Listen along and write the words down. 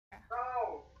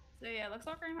So yeah, looks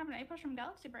like we're gonna have an A push from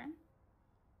Galaxy Brain.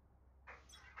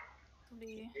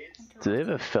 Do they have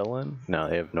a fill-in? No,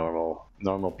 they have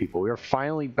normal people. We are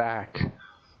finally back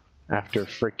after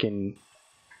freaking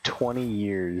 20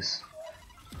 years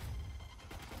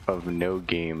of no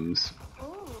games.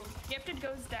 Ooh, Gifted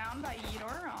goes down by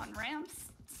Eeyore on ramps.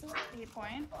 8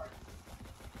 point.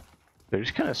 They're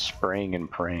just kind of spraying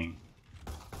and praying.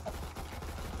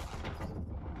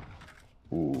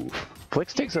 Ooh,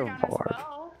 Flix takes a VAR.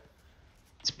 Well.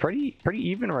 It's pretty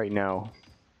even right now.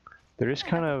 They're just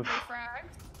kind of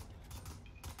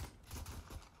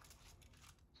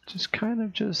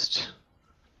just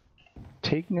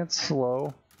taking it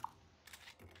slow.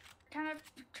 Kind of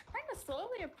trying to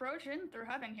slowly approach in through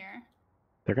heaven here.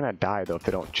 They're gonna die though if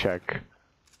they don't check.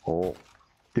 Oh,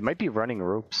 they might be running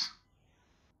ropes.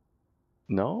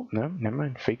 No, never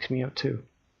mind. Fakes me out too.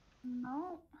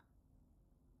 No.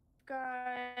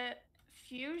 Got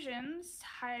fusions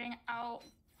hiding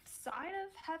outside of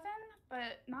heaven,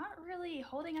 but not really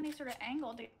holding any sort of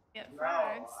angle to get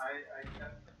frags.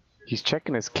 He's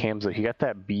checking his cams though. He got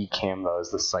that B cam though as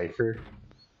the cipher.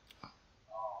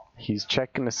 He's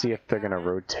checking to see if they're gonna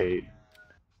rotate.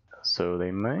 So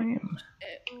they might.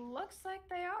 It looks like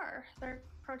they are. They're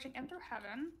approaching in through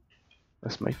heaven.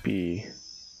 This might be.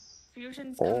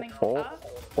 Fusion's coming up.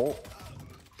 Oh!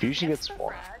 Fusion gets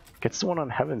the one on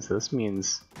heaven. So this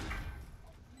means.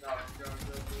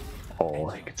 Oh,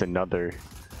 it's another.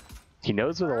 He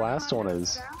knows where the last one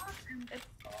is.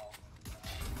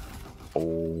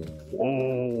 Oh,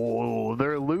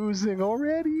 they're losing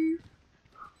already.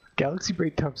 Galaxy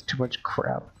Brain talks too much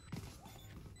crap.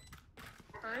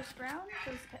 First round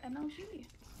goes to MLG.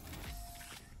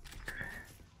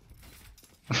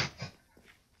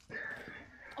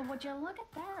 Oh, would you look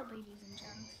at that, ladies and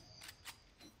gents?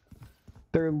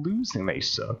 They're losing. They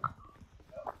suck.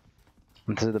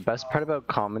 And so the best part about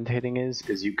commentating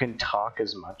is you can talk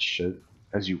as much shit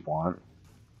as you want,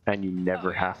 and you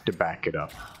never have to back it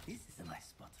up. This is a nice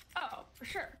spot. Oh, for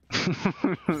sure.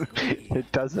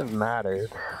 It doesn't matter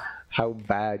how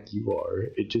bad you are.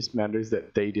 It just matters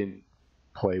that they didn't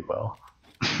play well.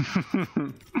 Yeah,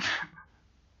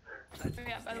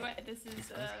 by the way, this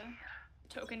is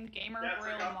Token Gamer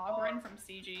Royal Mogrin from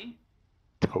CG.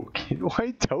 Token?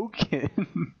 Why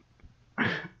Token?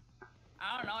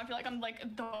 I don't know, I feel like I'm like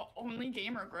the only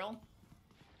gamer grill.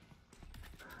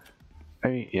 I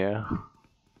mean, yeah.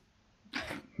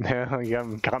 Yeah,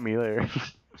 you got me there.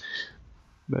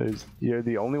 You're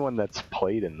the only one that's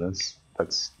played in this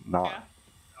that's not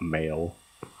a male.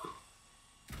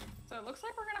 So it looks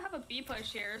like we're gonna have a B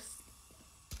push here.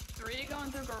 3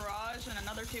 going through garage and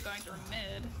another 2 going through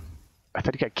mid. I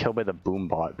thought he got killed by the boom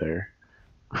bot there.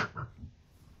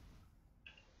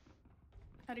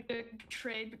 Had a good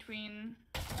trade between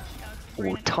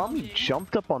Oh, Tommy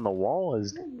jumped up on the wall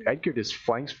as Edgar just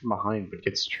flanks from behind but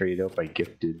gets traded out by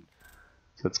Gifted.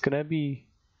 So it's gonna be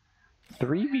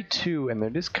 3v2 and they're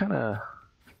just kinda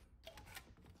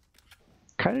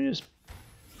just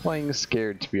playing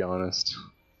scared, to be honest.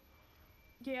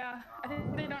 Yeah, I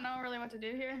think they don't know really what to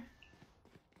do here.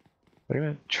 They're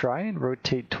gonna try and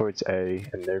rotate towards A,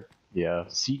 and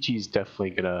CG's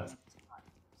definitely gonna.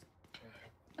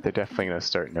 They're definitely gonna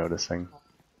start noticing.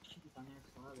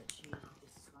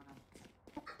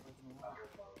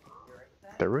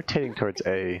 They're rotating towards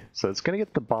A, so it's gonna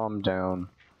get the bomb down.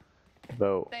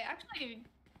 Though they actually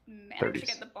managed to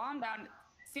get the bomb down.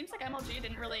 Seems like MLG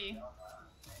didn't really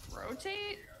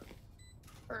rotate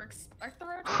or expect the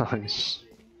rotation.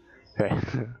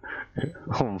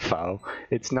 Oh, foul.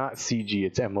 It's not CG,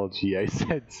 it's MLG. I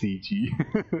said CG.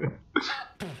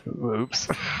 Oops.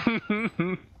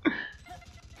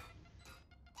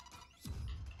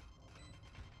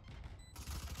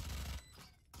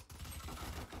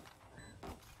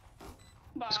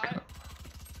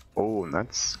 Oh, and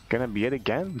that's gonna be it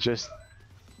again. Just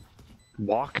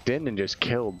walked in and just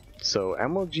killed. So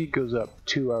MLG goes up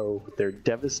 2-0 with their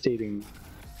devastating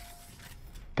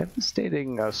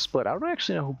split. I don't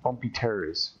actually know who Bumpy Terror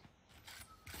is.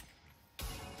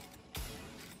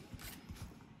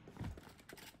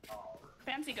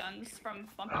 Fancy Guns from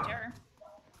Bumpy Terror.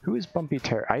 Who is Bumpy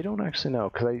Terror? I don't actually know,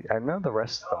 because I know the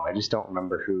rest of them. I just don't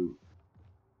remember who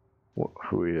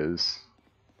he is.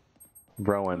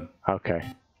 Rowan. Okay.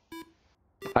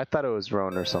 I thought it was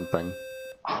Rowan or something.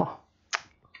 Oh.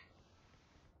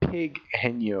 Pig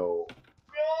Enyo.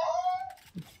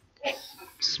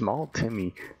 Small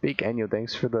Timmy. Big Enyo,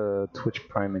 thanks for the Twitch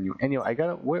Prime menu. Enyo, I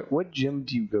gotta. What gym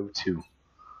do you go to?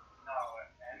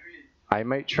 I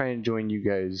might try and join you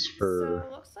guys for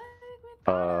so looks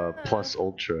like Plus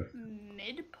Ultra.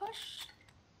 Mid push.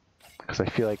 Because I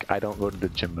feel like I don't go to the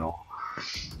gym at all.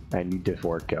 I need to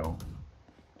work out.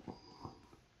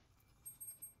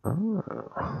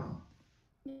 Oh.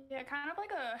 Yeah, kind of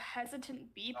like a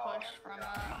hesitant B push from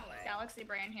Galaxy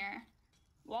Brain here.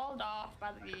 Walled off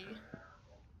by the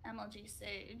MLG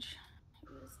Sage.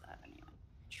 Who is that anyway?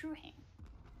 True Hang.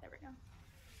 There we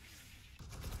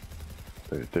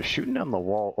go. They're shooting down the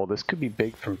wall. Oh, this could be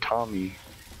big from Tommy.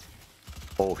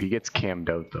 Oh, he gets cammed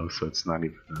out though, so it's not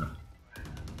even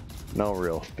no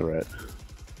real threat.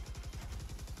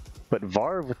 But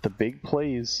Varv with the big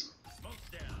plays.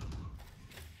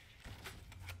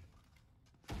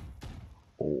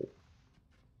 Oh,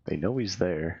 they know he's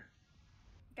there.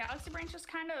 Galaxy Brain's just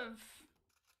kind of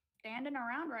standing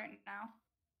around right now.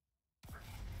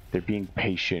 They're being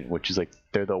patient, which is like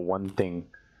they're the one thing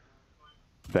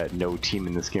that no team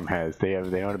in this game has. They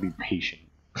know how to be patient.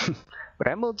 But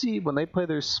MLG, when they play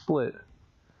their split,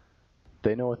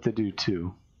 they know what to do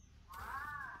too.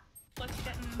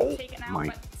 Oh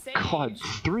my god,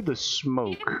 through the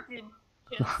smoke.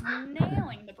 Just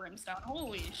nailing the brimstone.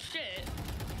 Holy shit.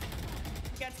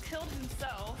 He gets killed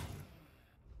himself.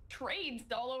 Trades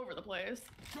all over the place.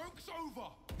 Joke's over.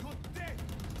 You're dead.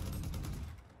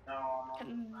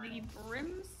 Can the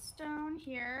brimstone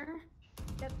here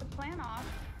get the plan off?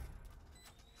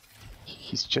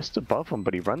 He's just above him,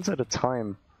 but he runs out of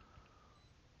time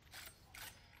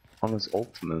on his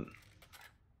ultimate.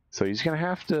 So he's gonna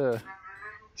have to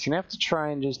try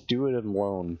and just do it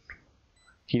alone.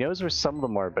 He knows where some of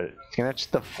them are, but he's gonna have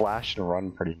just to flash and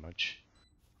run pretty much.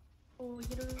 Oh,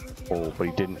 but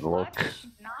he didn't look.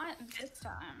 Not this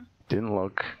time. Didn't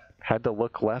look. Had to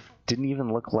look left. Didn't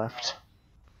even look left.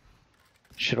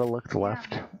 Should have looked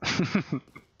left.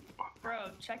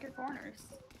 Bro, check your corners.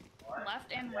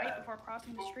 Left and right before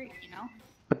crossing the street, you know?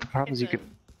 But the problem is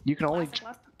you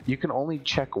can only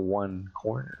check one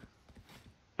corner.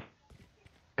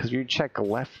 Because if you check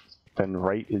left, then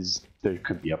right is there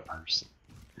could be a person.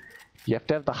 You have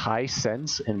to have the high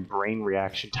sense and brain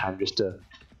reaction time just to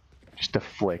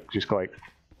flick. Just go like,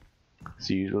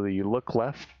 so usually you look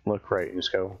left, look right, and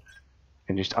just go,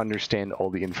 and just understand all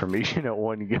the information at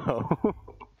one go.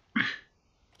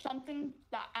 Something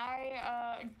that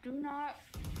I do not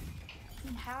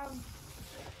have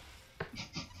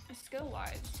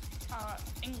skill-wise.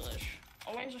 English.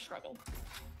 Always a struggle.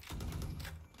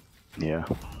 Yeah.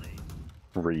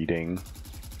 Reading.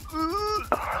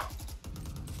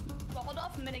 Balled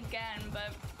off mid again,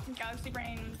 but Galaxy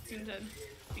Brain seemed to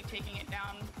be taking it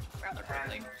down rather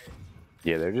quickly.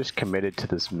 Yeah, they're just committed to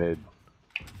this mid.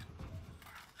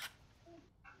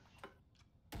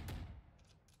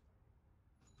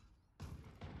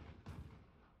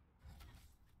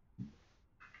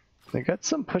 They got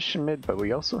some pushing mid, but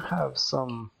we also have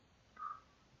some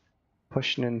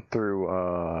pushing in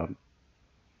through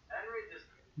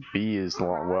B as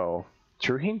well.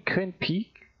 Truhin couldn't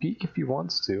peek if he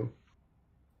wants to.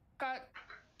 Got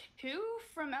two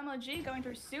from MLG going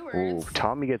through sewers. Ooh,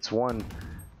 Tommy gets one.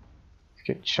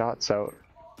 Get shots out.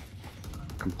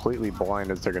 Completely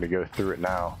blind as they're gonna go through it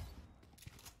now.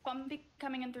 Bumpy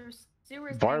coming in through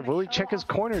sewers. Varv, will he check his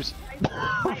corners?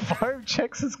 Varv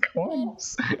checks his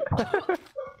corners.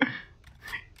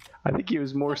 I think he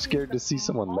was more scared to see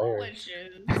someone there.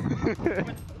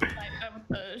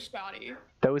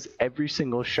 That was every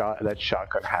single shot that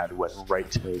shotgun had went right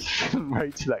to his,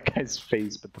 right to that guy's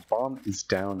face, but the bomb is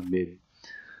down mid.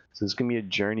 So it's gonna be a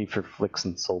journey for Flix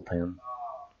and Sultan.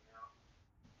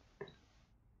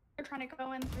 They're trying to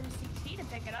go in through CT to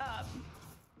pick it up.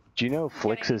 Do you know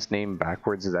Flix's name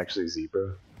backwards is actually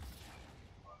Zebra?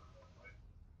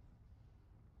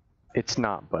 It's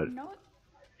not, but No.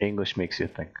 English makes you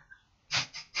think.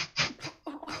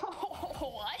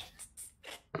 What?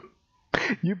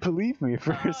 You believe me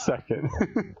for a second.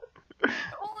 Well, no,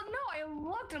 I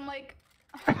looked and I'm like,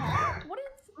 what is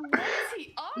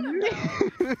he on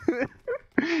about?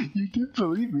 You did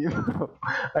believe me though.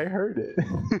 I heard it.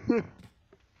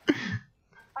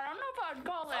 I don't know if I'd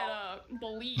call it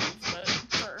believe, but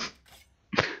sure.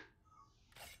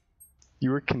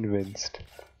 You were convinced.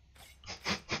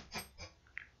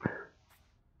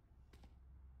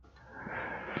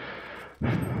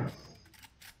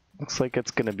 Looks like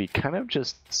it's gonna be kind of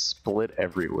just split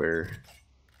everywhere.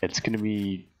 It's gonna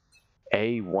be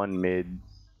A1 mid.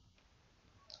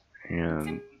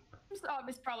 And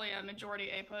It's probably a majority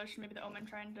A push, maybe the Omen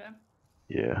trying to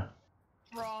yeah.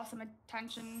 draw some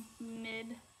attention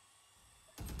mid.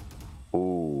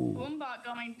 Ooh. Boombot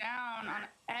going down on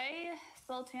A.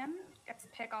 Sultan gets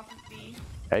pick off of B.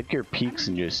 Edgar peeks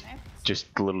and just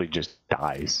literally just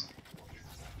dies.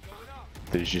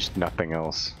 There's just nothing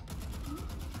else.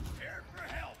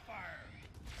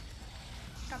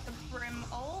 Got the Brim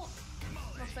ult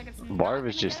looks like it's Varv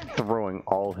is just throwing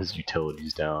all his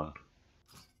utilities down.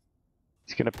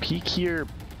 He's gonna peek here.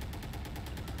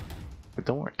 But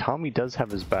don't worry, Tommy does have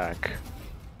his back.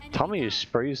 Tommy just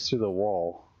sprays through the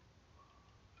wall.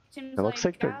 Seems It looks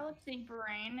like they're- Galaxy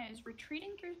Brain is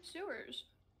retreating through sewers.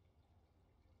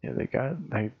 Yeah, they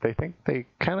think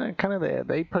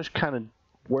they push kind of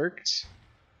worked.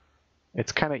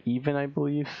 It's kind of even, I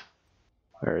believe.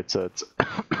 Or it's a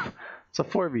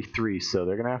 4v3, so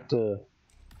they're gonna have to.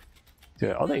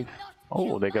 Yeah, they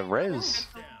got res.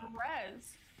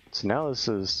 Res. So now this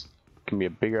is gonna be a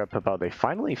bigger uphill. They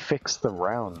finally fixed the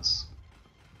rounds,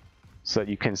 so that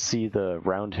you can see the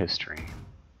round history.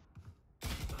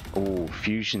 Oh,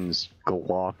 Fusion's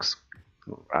Glocks.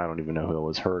 I don't even know who it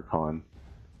was. Huracan.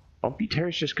 Bumpy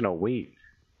Terry's just gonna wait.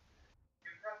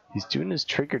 He's doing his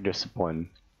trigger discipline.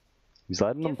 He's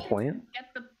letting them plant.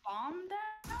 Get the bomb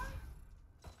down?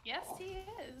 Yes, he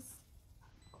is.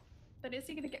 But is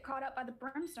he gonna get caught up by the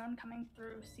brimstone coming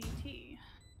through CT?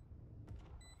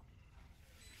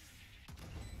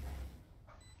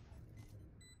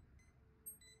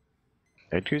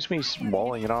 Edgar's me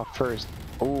walling it off first.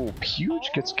 Oh,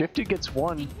 Huge gets Gifted gets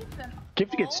one.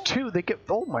 Gifted gets two. They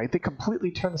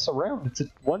completely turn this around. It's a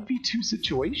 1v2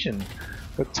 situation.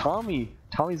 But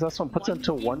Tommy's last one puts him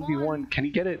to 1v1. Can he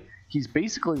get it? He's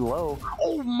basically low.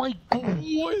 Oh my god,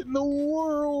 what in the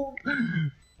world?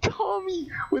 Tommy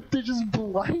with the just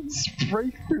blind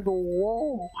straight through the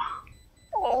wall.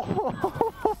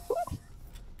 Oh.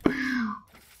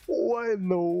 What in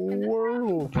the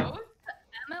world? Both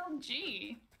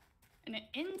MLG in an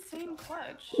insane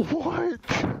clutch. What?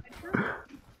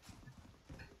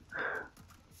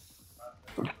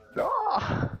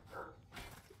 Ah.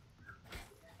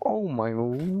 Oh my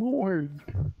lord.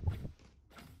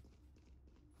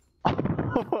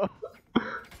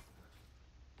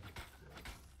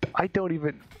 I don't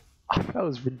even. That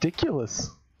was ridiculous.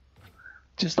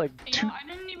 Just like two. I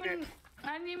didn't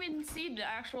even see the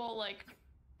actual like.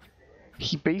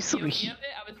 He basically. POV of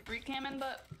it. I was recamming,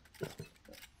 but.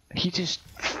 He just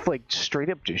like straight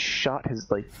up just shot his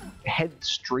like head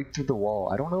straight through the wall.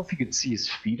 I don't know if you could see his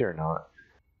feet or not,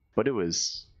 but it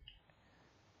was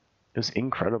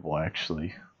incredible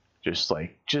actually. Just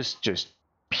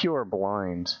pure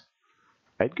blind.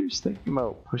 Edgar's thinking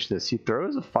about push this. He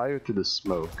throws a fire through the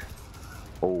smoke.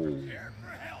 Oh.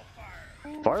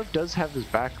 Varv does have his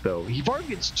back though. Varv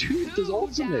gets two with his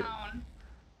ultimate. Down.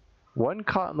 One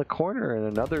caught in the corner and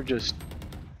another just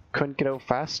couldn't get out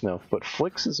fast enough. But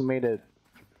Flix has made it,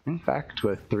 in fact, to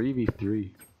a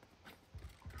 3v3.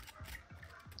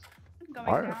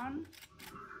 Going down.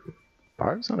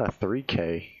 Varv's on a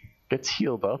 3k. Gets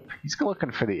healed up. He's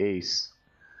looking for the ace.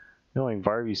 Knowing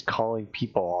Varvy's calling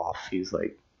people off, he's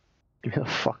like, give me the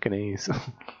fucking ace.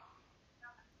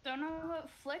 Don't know what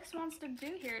Flix wants to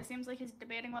do here. It seems like he's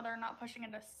debating whether or not pushing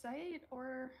into sight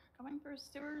or going for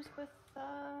sewers with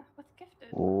Gifted.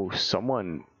 Oh,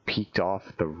 someone peeked off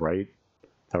at the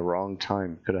wrong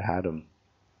time. Could have had him.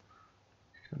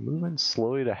 Moving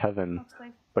slowly to heaven.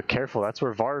 Like But careful, that's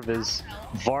where Varv is.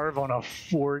 Varv on a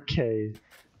 4k.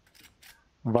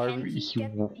 Varv,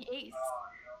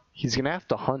 he's gonna have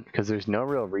to hunt because there's no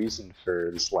real reason for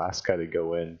this last guy to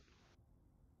go in.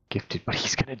 Gifted, but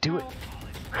he's gonna do it.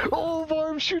 Oh,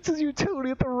 Varv shoots his utility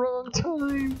at the wrong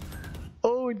time.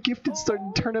 Oh, and Gifted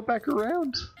starting to turn it back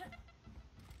around.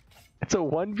 It's a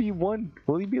 1v1.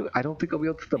 Will he be? I don't think he'll be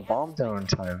able to put the bomb down in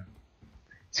time.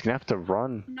 He's gonna have to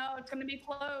run. No, it's gonna be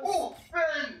close.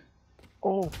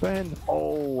 Oh, Ben.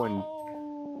 Oh,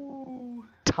 and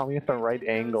Tommy at the right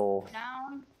angle.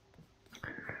 Down.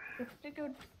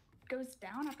 Gifted goes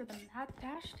down after the mad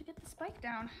dash to get the spike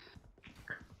down.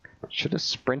 Should have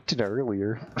sprinted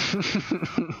earlier.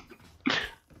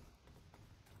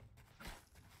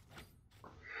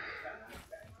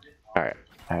 Alright,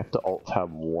 I have to alt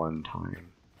tab one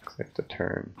time. Because I have to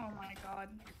turn. Oh my god.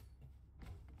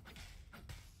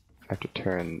 I have to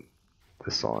turn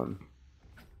this on.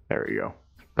 There we go.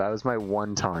 That was my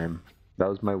one time. That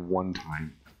was my one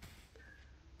time.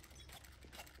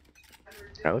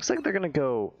 It looks like they're gonna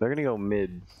go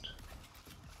mid.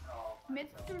 Mid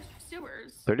through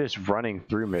sewers. They're just running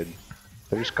through mid.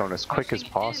 They're just going as quick as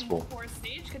possible.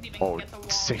 Oh,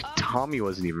 Tommy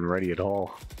wasn't even ready at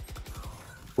all.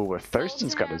 Ooh, but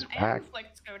Thurston's got his back.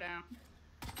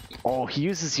 Oh, he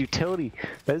uses utility.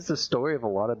 That is the story of a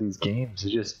lot of these games.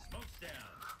 It's just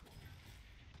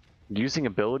using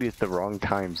ability at the wrong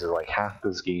times is like half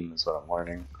this game is what I'm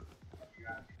learning.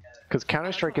 Because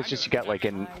Counter-Strike is just you got like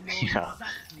an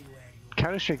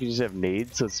Counter-Strike you just have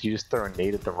nades, so it's, you just throw a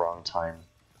nade at the wrong time.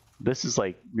 This is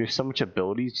like there's so much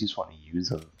abilities you just want to use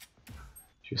them.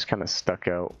 Just kind of stuck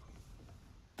out.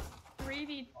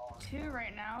 2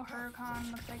 right now.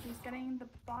 Huracan looks like he's getting the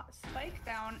bot spike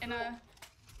down in a.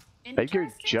 Edgar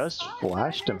interesting just spot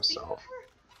flashed that I've seen himself.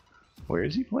 before. Where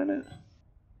is he playing it? He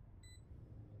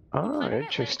Oh, planted it,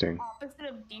 interesting. like, opposite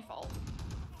of default.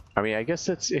 I mean, I guess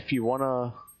it's if you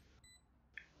wanna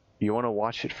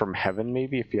watch it from heaven,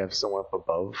 maybe if you have someone up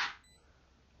above.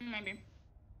 Maybe.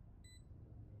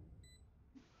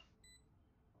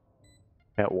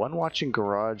 Yeah, one watching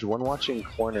garage, one watching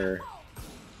corner.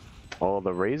 Oh,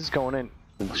 the Raze is going in.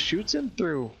 Shoots him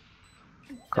through.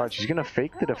 God, she's gonna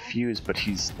fake the defuse, but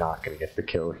he's not gonna get the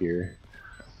kill here.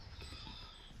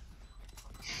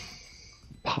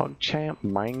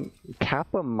 PogChamp,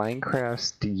 Kappa Minecraft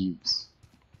Steves.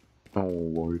 Oh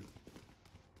lord.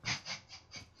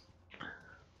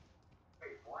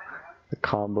 The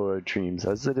combo of dreams,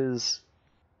 as it is.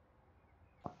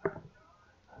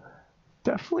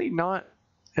 Definitely not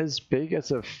as big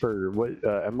as for what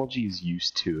MLG is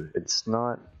used to. It's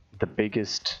not the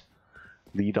biggest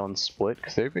lead on split,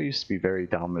 because everybody used to be very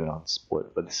dominant on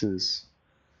split, but this is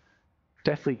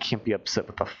definitely can't be upset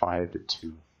with a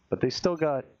 5-2. But they still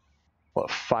got,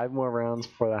 what, 5 more rounds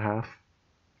before the half?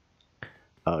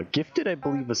 Gifted, I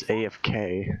believe, was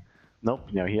AFK. Nope,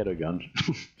 no, he had a gun.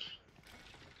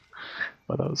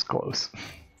 But that was close.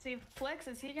 See, Flex,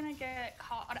 is he gonna get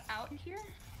caught out here?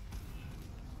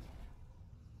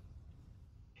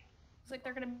 Looks like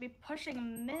they're gonna be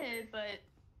pushing mid, but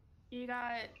you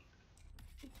got.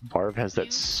 Varv has that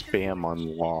spam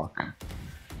on lock.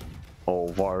 Oh,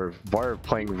 Varv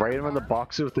playing right on the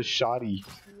boxer with the shoddy.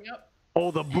 Yep.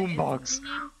 Oh, the boombox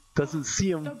doesn't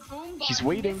see him. He's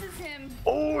waiting.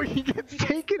 Oh, he gets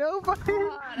taken out by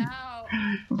him.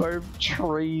 Varv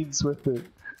trades with it.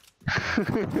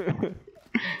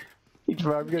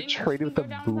 Varv got traded with the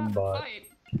boombot.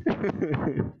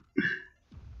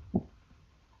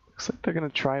 Looks like they're gonna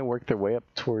try and work their way up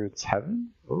towards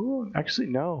heaven. Oh, actually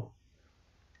no.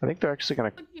 I think they're actually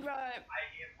gonna.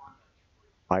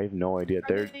 I have no idea.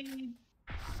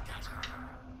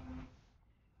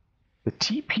 The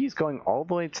TP is going all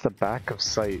the way to the back of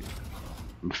site.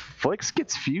 Flix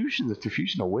gets fusion. The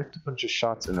fusion will whiff a bunch of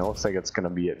shots, and it looks like it's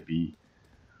gonna be at B.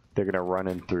 They're gonna run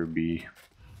in through B.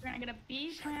 We're gonna get a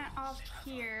B plant off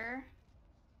here.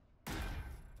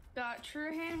 Got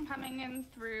Truehan coming in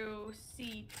through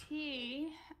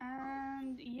CT,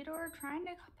 and Eudor trying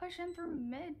to push in through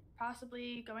mid,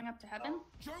 possibly going up to heaven.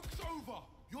 Joke's over.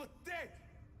 You're dead.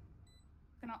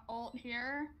 Gonna ult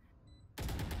here.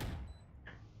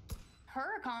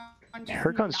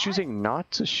 Huracan's choosing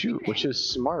not to shoot, which is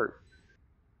smart.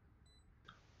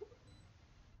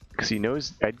 Because he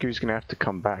knows Edgar's gonna have to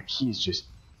come back. He's just...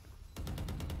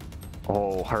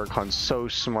 Oh, Huracan's so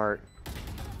smart.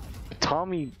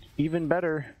 Tommy, even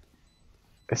better.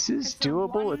 This is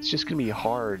doable, it's just gonna be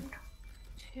hard.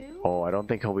 Oh, I don't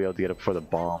think he'll be able to get up for the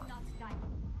bomb.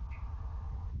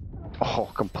 Oh,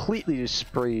 completely just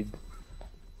sprays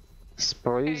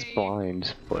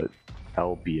blind, but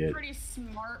albeit. Pretty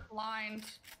smart blind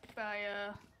by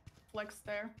Flex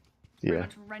there. Yeah. Pretty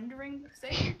much rendering the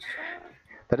stage.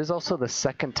 That is also the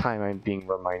second time I'm being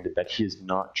reminded that he has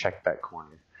not checked that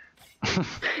corner.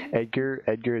 Edgar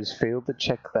has failed to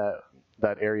check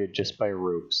that area just by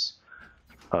ropes.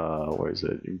 Where is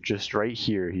it? Just right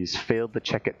here. He's failed to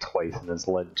check it twice and has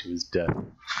led to his death.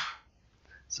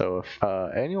 So if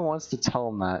anyone wants to tell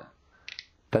him that,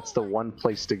 that's the one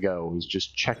place to go, is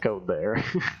just check out there.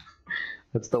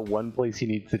 That's the one place he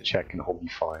needs to check and he'll be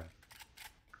fine.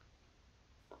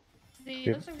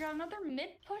 Looks like we got another mid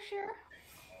push here.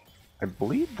 I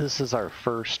believe this is our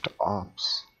first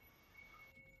ops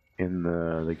in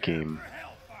the game.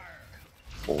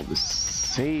 Oh, the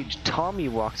Sage. Tommy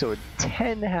walks out with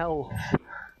 10 health.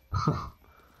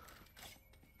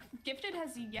 Gifted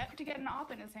has yet to get an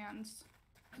op in his hands.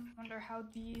 I wonder how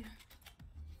the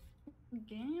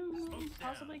game will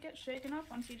possibly get shaken up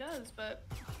once he does, but...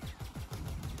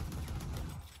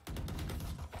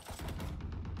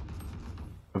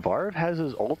 Varv has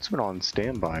his ultimate on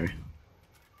standby.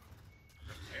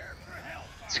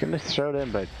 He's gonna throw it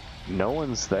in, but no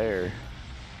one's there.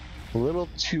 A little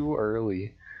too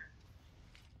early.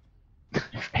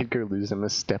 If Edgar loses him, a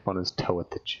step on his toe at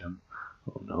the gym.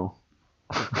 Oh no.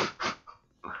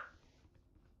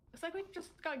 Looks like we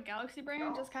just got Galaxy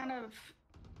Brain just kind of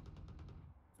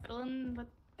fiddling with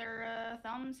their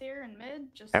thumbs here in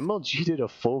mid. Just MLG did a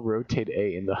full rotate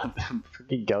A and the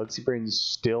freaking Galaxy Brain's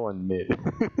still in mid.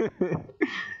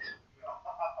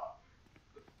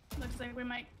 looks like we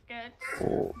might get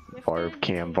Oh, Varv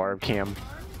cam.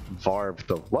 Varv,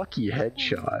 the lucky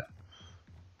headshot.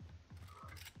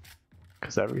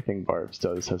 Because everything Varv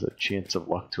does has a chance of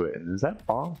luck to it. And is that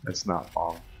bomb? It's not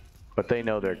bomb. but they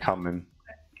know they're coming.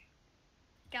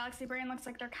 Galaxy Brain looks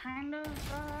like they're kind of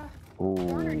Ooh.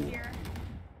 cornered here.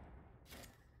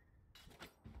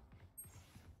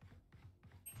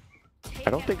 I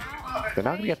don't think they're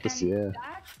not gonna get this. Yeah.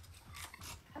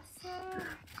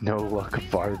 No luck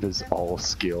Bard is all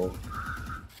skill.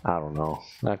 I don't know.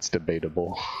 That's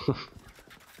debatable.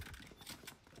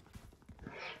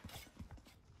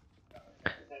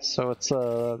 So it's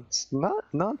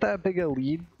not that big a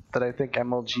lead that I think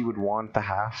MLG would want to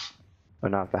have, or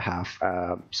not the half.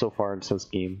 So far into this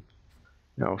game,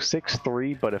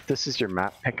 6-3. But if this is your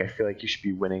map pick, I feel like you should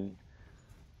be winning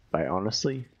by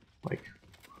honestly like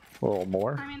a little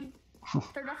more. I mean,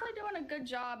 they're definitely doing a good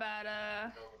job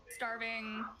at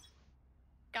starving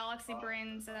Galaxy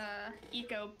Brain's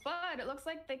eco, but it looks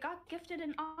like they got gifted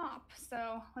an op,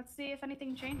 so let's see if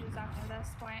anything changes after this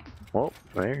point. Well,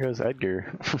 there goes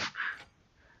Edgar.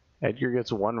 Edgar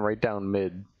gets one right down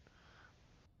mid.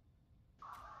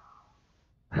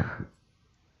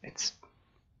 It's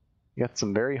you got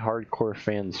some very hardcore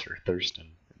fans for Thurston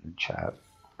in the chat,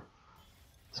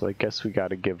 so I guess we got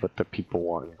to give what the people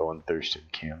want and go on Thurston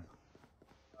Cam.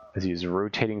 As he's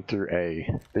rotating through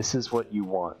A. This is what you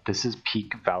want. This is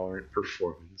peak Valorant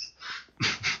performance.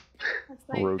 It's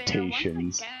like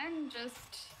Rotations. They're once again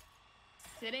just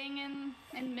sitting in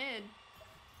mid.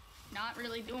 Not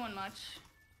really doing much.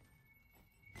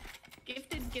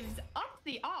 Gifted gives up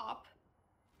the op.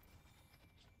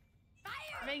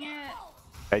 Having it.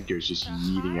 Edgar's just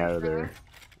yeeting out of there.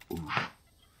 Oof.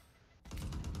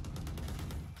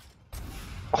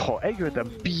 Oh, Edgar with a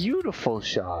beautiful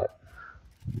shot.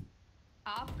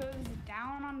 Op goes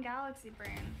down on Galaxy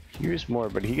Brain. Here's more,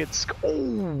 but he gets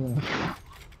through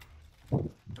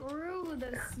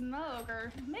the smoke,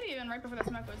 or maybe even right before the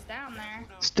smoke goes down there.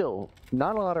 Still,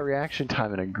 not a lot of reaction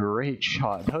time and a great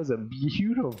shot. That was a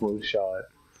beautiful shot.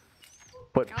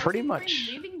 But Galaxy pretty Brain much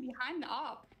leaving behind the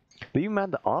op. leaving him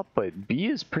at the op, but B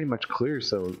is pretty much clear,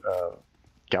 so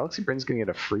Galaxy Brain's gonna get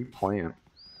a free plant.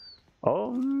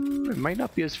 Oh, it might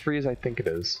not be as free as I think it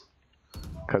is.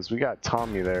 Because we got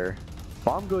Tommy there.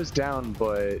 Bomb goes down,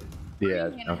 but yeah,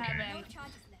 okay.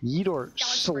 Yidor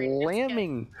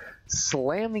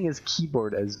slamming his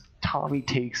keyboard as Tommy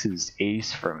takes his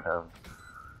ace from him.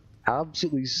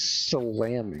 Absolutely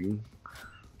slamming.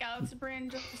 Galaxy Brain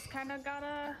just kind of got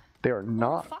a. They are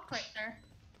not. Fuck right there.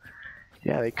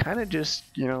 Yeah, they kind of just,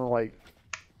 like,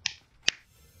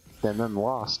 and then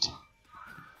lost.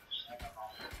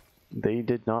 They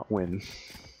did not win.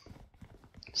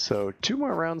 So 2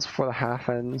 more rounds before the half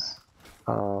ends.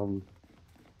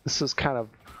 This is kind of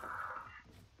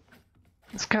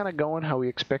going how we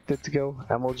expect it to go.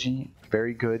 MLG,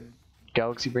 very good.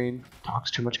 Galaxy Brain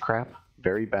talks too much crap.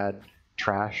 Very bad.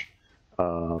 Trash.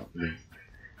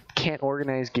 Can't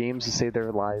organize games to save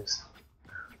their lives.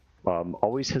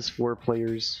 Always has 4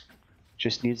 players.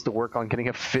 Just needs to work on getting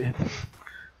a 5th.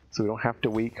 So we don't have to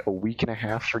wait a week and a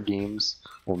half for games.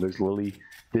 Well, there's literally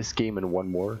this game and 1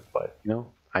 more, but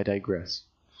I digress.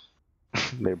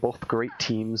 They're both great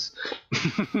teams.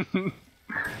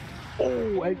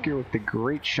 Oh, Edgar with the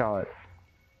great shot.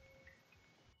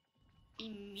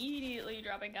 Immediately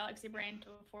dropping Galaxy Brain to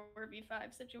a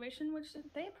 4v5 situation, which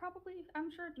they probably,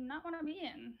 I'm sure, do not want to be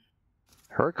in.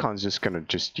 Huracan's just gonna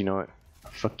you know what?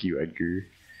 Fuck you, Edgar.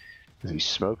 As he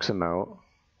smokes him out.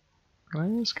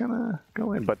 I'm just gonna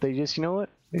go in, but they just, you know what?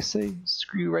 They say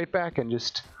screw you right back and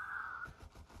just.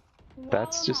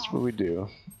 That's just what we do.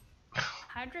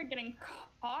 Hydra getting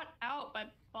caught out by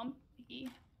Bumpy.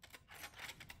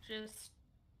 Just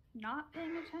not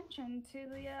paying attention to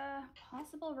the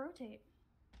possible rotate.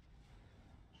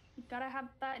 You gotta have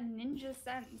that ninja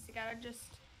sense. You gotta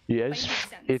just. Yeah,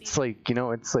 it's like,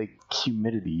 it's like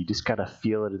humidity. You just gotta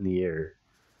feel it in the air.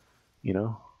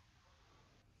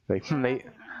 Like,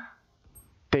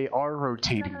 they are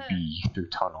rotating B through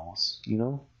tunnels,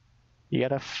 You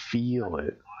gotta feel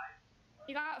it.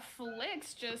 You got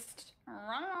Flix just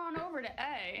running on over to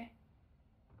A.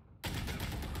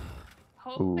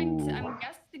 Hoping to, I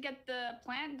guess, to get the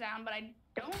plant down, but I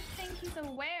don't think he's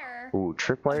aware. Ooh,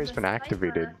 Tripwire's been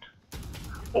activated.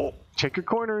 Oh, check your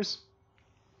corners.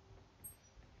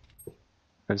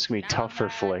 It's gonna be tough for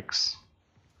Flix.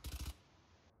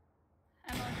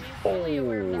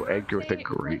 Oh, Edgar with a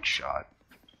great shot.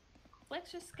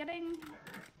 Flix just getting.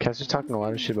 Kaz was talking a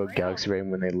lot of shit about Galaxy Brain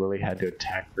when they literally had to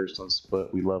attack first on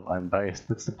split. We love unbiased.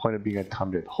 That's the point of being a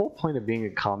commentator. The whole point of being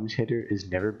a commentator is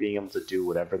never being able to do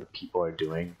whatever the people are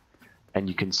doing, and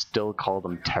you can still call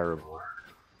them terrible.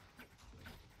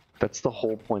 That's the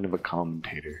whole point of a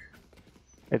commentator.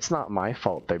 It's not my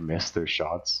fault they missed their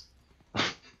shots.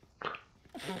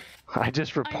 I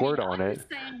just report on it.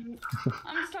 I'm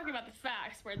just talking about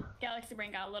where Galaxy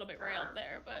Brain got a little bit railed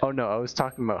there, but... Oh no, I was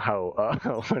talking about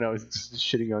how when I was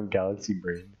shitting on Galaxy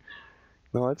Brain.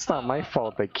 No, it's not my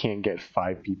fault they can't get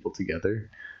 5 people together.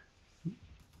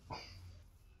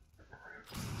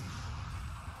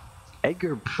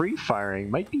 Edgar pre-firing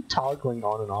might be toggling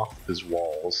on and off of his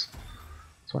walls.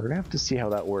 So we're gonna have to see how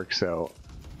that works out.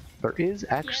 There is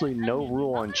actually no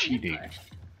rule on cheating.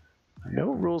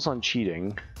 No rules on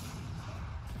cheating.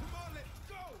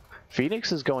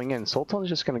 Phoenix is going in. Sultan's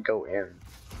just gonna go in.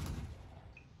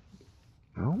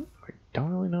 No, I don't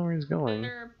really know where he's going.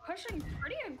 They're pushing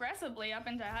pretty aggressively up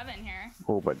into heaven here.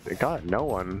 Oh, but they got no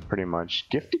one, pretty much.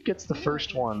 Gifted gets the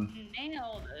first one.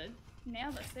 Nailed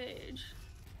the Sage.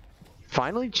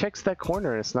 Finally checks that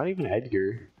corner, and it's not even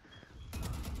Edgar.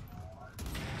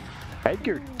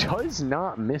 Edgar does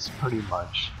not miss pretty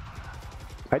much.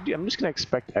 I'm just gonna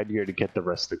expect Edgar to get the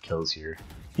rest of the kills here.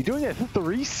 He's doing a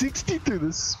 360 through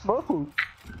the smoke.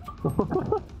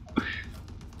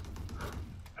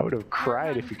 I would have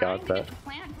cried if he got that.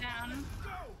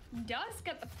 Does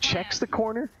get the plant. Checks the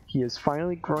corner. He has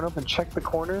finally grown up and checked the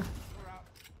corner.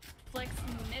 Flicks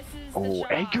misses Oh, the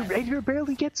shot. Edgar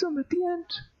barely gets him at the end.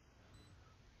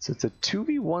 So it's a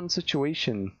 2v1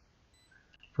 situation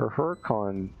for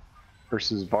Huracan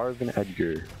versus Varv and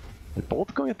Edgar. They're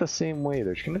both going at the same way.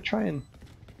 They're just gonna try and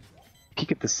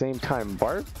peek at the same time.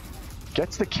 Varv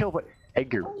gets the kill, but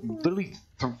Edgar literally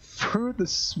through the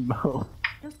smoke.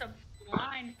 Just a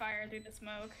blind fire through the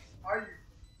smoke.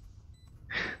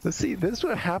 Let's see, this is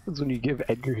what happens when you give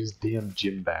Edgar his damn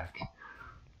gym back.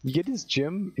 You get his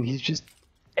gym, and he's just...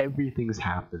 everything's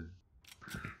happened.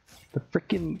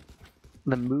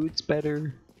 The mood's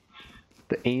better,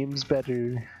 the aim's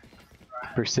better, the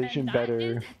precision and better.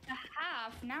 Is the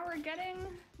half. Now we're getting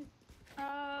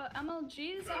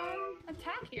MLG's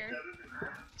attack here.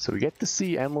 So we get to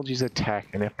see MLG's attack,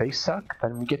 and if they suck,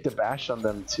 then we get to bash on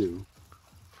them too.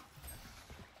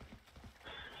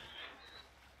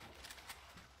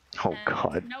 Oh and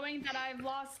god. Knowing that I've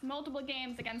lost multiple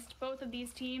games against both of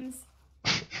these teams,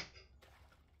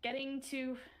 getting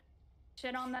to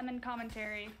shit on them in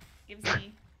commentary gives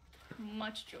me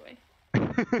much joy.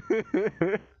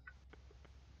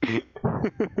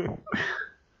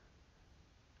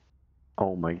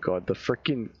 Oh my god, the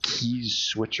frickin' keys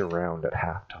switch around at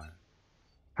halftime.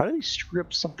 How do they screw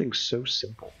up something so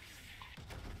simple?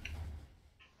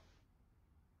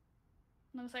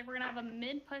 Looks like we're gonna have a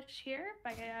mid push here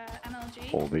by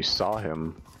MLG. Oh, they saw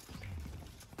him.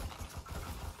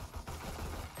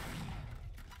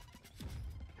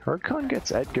 Huracan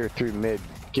gets Edgar through mid.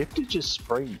 Gifted just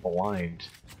spraying blind.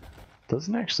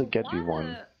 Doesn't actually get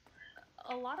V1.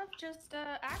 A lot of just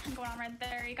action going on right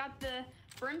there. You got the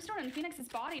Brimstone and Phoenix's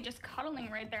body just cuddling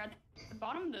right there at the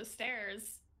bottom of the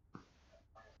stairs.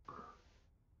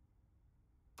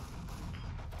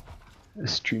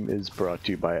 This stream is brought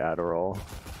to you by Adderall.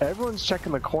 Everyone's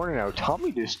checking the corner now.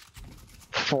 Tommy just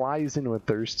flies in with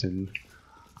Thurston.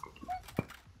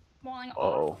 Walling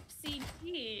off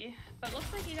CT, but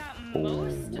looks like you got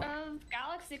most of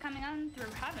Galaxy coming on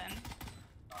through heaven.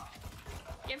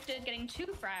 Gifted getting 2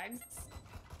 frags.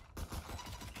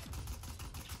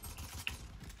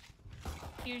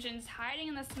 Fusion's hiding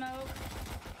in the smoke.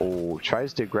 Oh,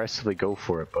 tries to aggressively go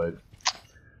for it, but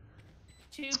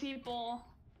 2 people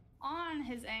on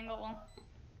his angle.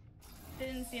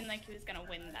 Didn't seem like he was gonna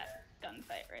win that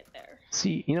gunfight right there.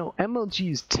 see, you know,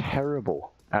 MLG is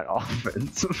terrible at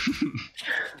offense.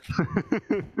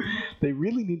 They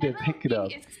really need to pick it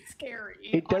up. It's scary.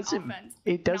 It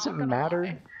doesn't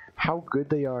matter how good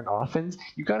they are on offense.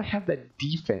 You gotta have that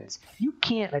defense. You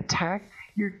can't attack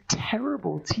your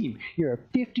terrible team. You're a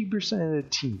 50% of the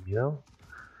team, you know?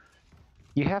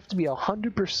 You have to be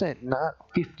 100%, not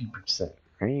 50%,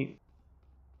 right?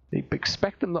 They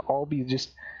expect them to all be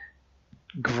just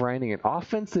grinding it.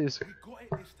 Offense is...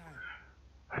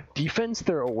 defense,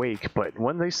 they're awake, but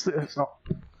when they...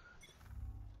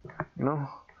 you know?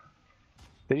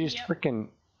 They just freaking...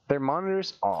 their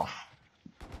monitors off.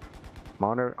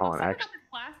 Monitor on. Looks like Actually, the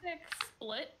classic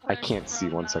split I can't see.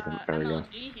 from, 1 second. There we go.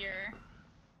 MLG here.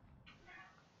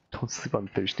 Don't sleep on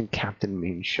Thurston. Captain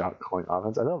main shot calling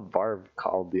offense. I thought Varv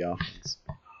called the offense.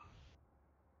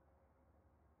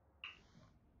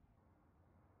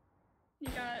 You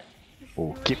got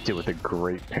Oh, Gifted with a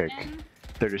great pick.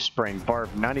 They're just spraying.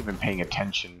 Varv not even paying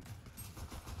attention.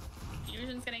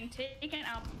 Fusion's getting taken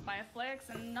out by a Flix.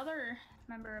 Another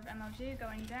member of MLG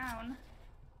going down.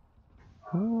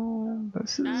 Oh,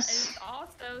 this That is... is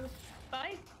also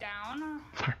spiked down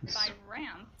by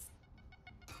Ramps.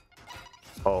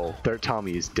 Oh, their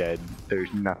Tommy is dead.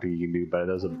 There's nothing you can do about it.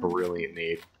 That was a brilliant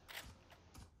nade.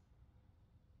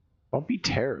 Bumpy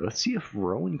Terror. Let's see if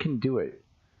Rowan can do it.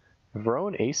 If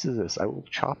Rowan aces this, I will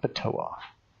chop a toe off.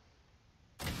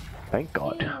 Thank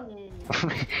God.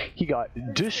 He got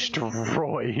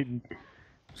destroyed.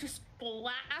 Just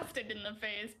blasted in the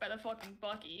face by the fucking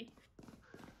Bucky.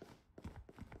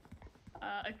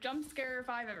 A jump scare if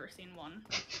I've ever seen one.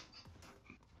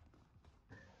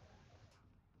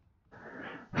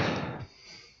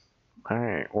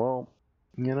 Alright, well,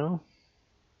 you know,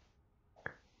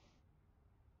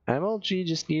 MLG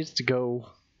just needs to go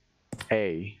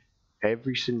A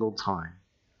every single time.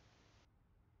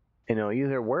 And it'll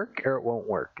either work or it won't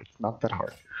work. It's not that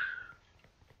hard.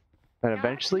 And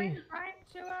eventually... Trying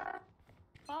to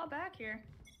fall back here.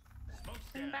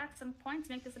 Bring back some points,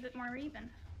 make this a bit more even.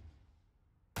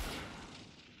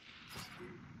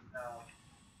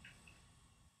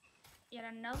 Yet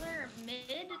another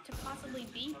mid to possibly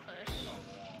B push.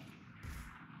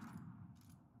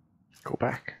 Go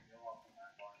back.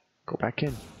 Go back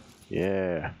in.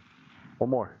 Yeah.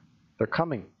 One more. They're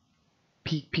coming.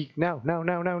 Peek, peek. Now, now,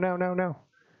 now, now, now, now, now.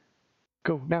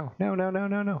 Go now, now, now, now,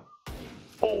 now, now.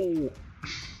 Oh!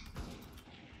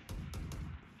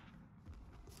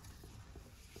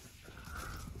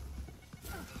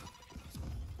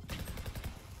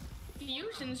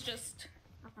 Fusion's just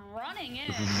running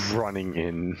in. Running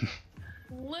in.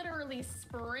 Literally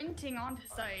sprinting onto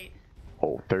site.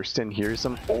 Oh, Thurston hears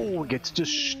him. Oh, gets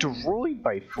destroyed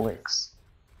by Flicks.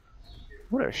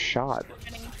 What a shot.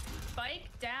 Getting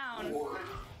spiked down.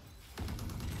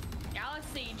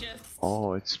 Galaxy just.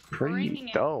 Oh, it's pretty.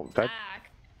 It Oh, that.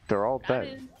 back. They're all That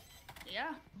dead. is,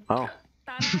 yeah. Oh.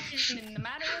 That happened in a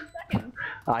matter of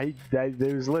seconds.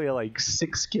 There was literally like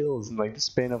 6 kills in like the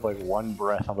span of like 1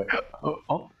 breath. I'm like,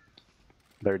 oh,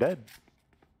 they're dead.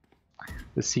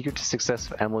 The secret to success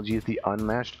of MLG is the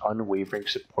unmatched, unwavering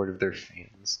support of their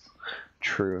fans.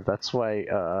 True. That's why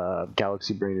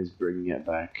Galaxy Brain is bringing it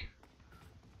back.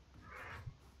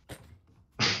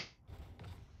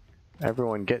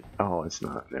 Everyone get. Oh, it's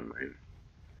not. Never mind.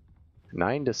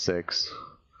 9-6.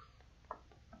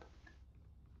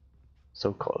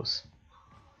 So close.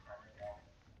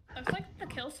 Looks like the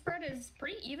kill spread is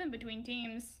pretty even between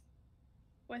teams.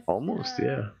 With Almost,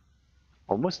 yeah.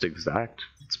 Almost exact.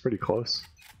 It's pretty close.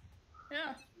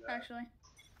 Yeah, actually.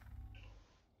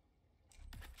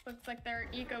 Looks like their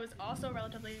eco is also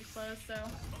relatively close, so.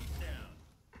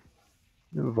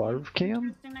 Varv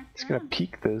cam? It's gonna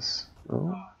peek this.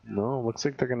 Oh, no, looks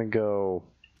like they're gonna go.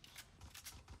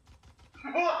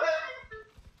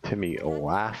 Timmy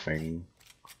laughing.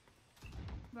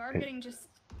 Varv getting just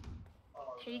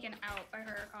taken out by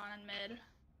Huracan in mid.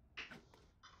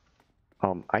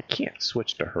 I can't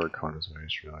switch to Huracan as I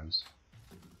just realized.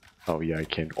 Oh yeah, I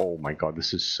can. Oh my god,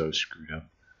 this is so screwed up.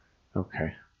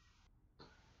 Okay.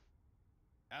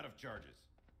 Out of charges.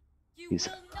 He's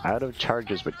out of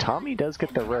charges, but Tommy does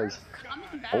get the res.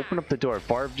 Open up the door.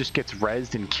 Barb just gets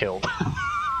rezzed and killed.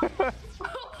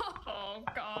 Oh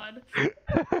god.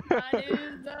 That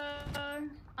is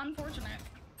unfortunate.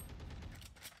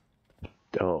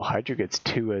 Oh, Hydra gets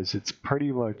 2 as it's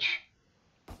pretty much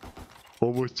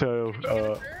almost out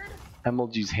of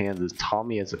MLG's hands as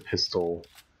Tommy has a pistol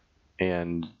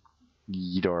and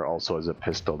Yidor also has a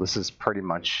pistol. This is pretty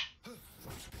much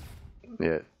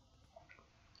it.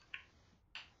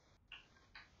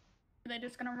 Are they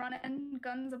just gonna run in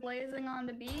guns a-blazing on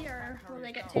the B, or will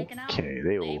they get taken out? Okay,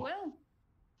 they will. They will.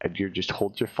 And you just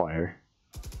hold your fire.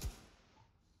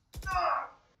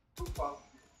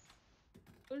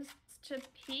 Goes to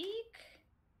peek.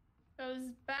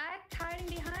 Goes back, hiding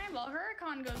behind, while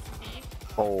Huracan goes to peek.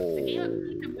 Oh. The game of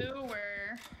Peekaboo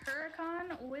where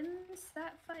Huracan wins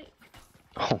that fight.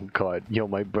 Oh god. Yo,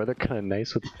 my brother kinda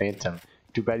nice with Phantom.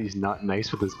 Too bad he's not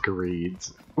nice with his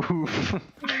grades. Oof.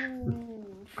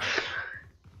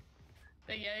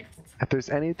 If there's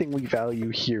anything we value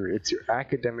here, it's your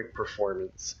academic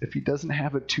performance. If he doesn't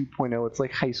have a 2.0, it's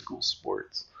like high school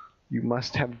sports. You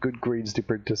must have good grades to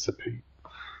participate.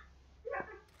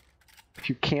 If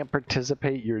you can't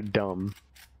participate, you're dumb.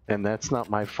 And that's not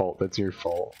my fault, that's your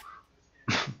fault.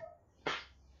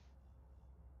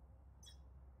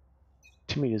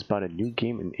 Timmy just bought a new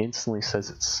game and instantly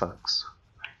says it sucks.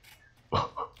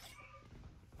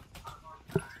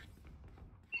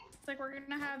 It's like we're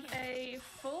gonna have a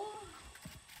full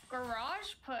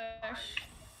garage push.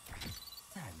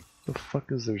 The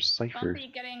fuck is their cipher? Bumpy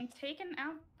getting taken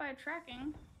out by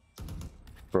tracking.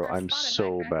 Bro, Or I'm spotted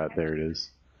so by bad. tracking. There it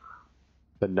is.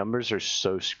 The numbers are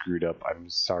so screwed up. I'm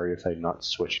sorry if I'm not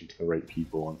switching to the right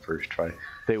people on first try.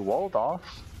 They walled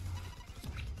off.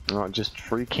 Oh, just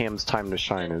free cam's time to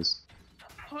shine is.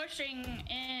 Pushing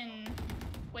in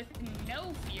with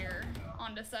no fear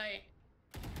onto site.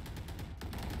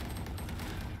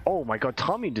 Oh my god,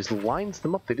 Tommy just lines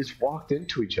them up. They just walked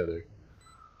into each other.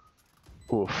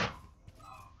 Oof.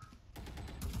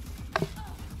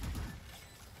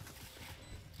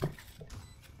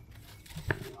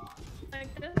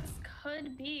 Like, this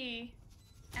could be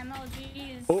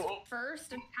MLG's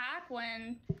first attack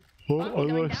when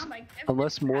going down by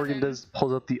Unless Morgan 57.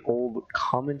 pulls out the old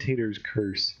commentator's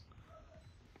curse.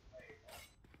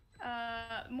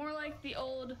 More like the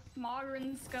old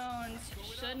Mogren Scones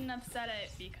shouldn't have said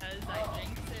it because I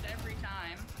jinx it every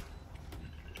time.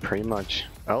 Pretty much.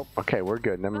 Oh, okay, we're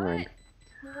good. Never mind.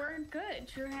 We're good.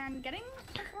 Truhan getting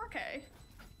to 4K.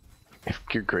 If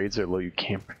your grades are low, you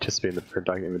can't participate in the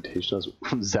PerfTaco Invitationals.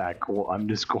 Zach, well, I'm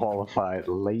disqualified.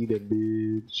 Later,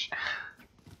 bitch.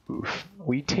 Oof.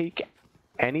 We take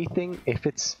anything if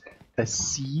it's a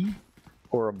C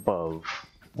or above.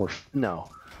 Or no.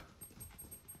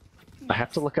 I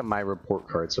have to look at my report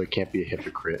card, so I can't be a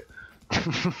hypocrite.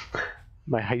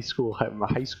 my high school and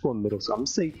middle school. I'm gonna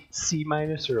say C-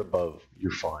 or above.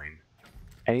 You're fine.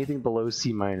 Anything below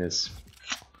C-, you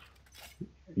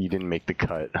didn't make the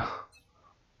cut. Looks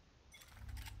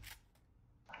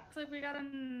like we got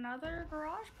another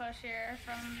garage push here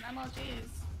from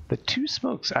MLG's. The two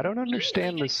smokes. I don't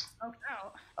understand this. Smoked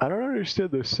out. I don't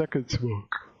understand the second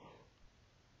smoke.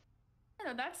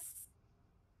 No, that's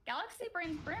Galaxy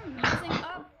Brain's Brim using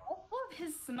up all of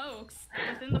his smokes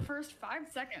within the first 5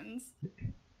 seconds.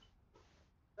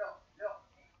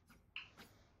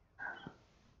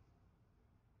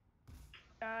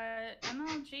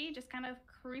 MLG just kind of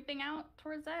creeping out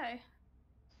towards A.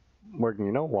 Morgan,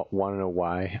 you know what? Want to know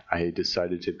why I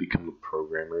decided to become a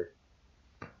programmer?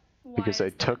 Because I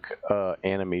took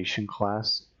animation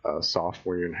class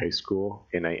sophomore year in high school,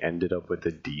 and I ended up with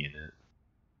a D in it.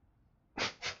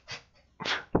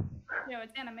 Yo,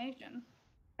 it's animation.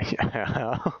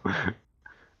 Yeah,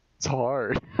 it's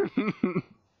hard.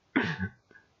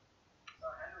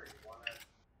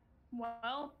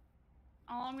 Well,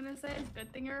 all I'm gonna say is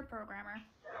good thing you're a programmer.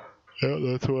 Yeah,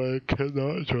 that's why I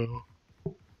cannot draw.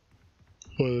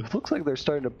 Well, it looks like they're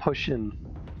starting to push in.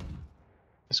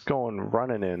 It's going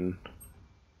running in.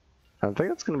 I think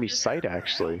that's going to be sight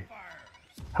actually.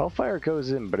 Hellfire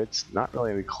goes in, but it's not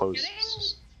really any close.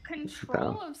 Getting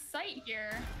control of sight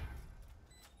here.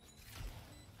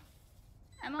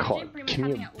 MLG pretty much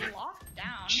having it locked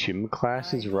down. Gym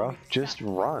class is rough. Just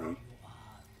run.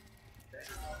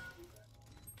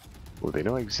 Well, they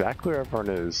know exactly where everyone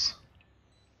is.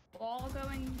 Wall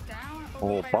going down.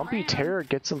 Oh, Bumpy Terror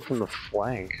gets him from the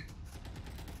flank.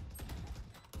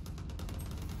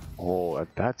 Oh,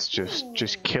 that's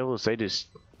just kills. They just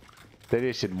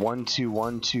did 1 2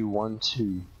 1 2 1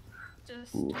 2.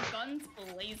 Just guns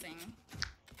blazing.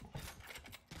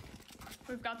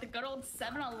 We've got the good old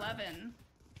 7-Eleven.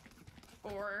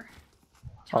 Or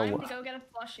time to go get a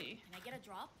slushie. Can I get a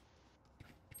drop?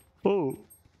 Oh.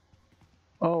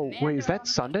 Oh, wait, is that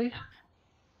Sunday?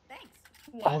 Thanks.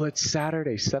 Oh, that's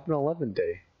Saturday, 7-Eleven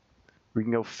day. We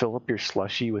can go fill up your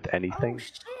slushie with anything. Oh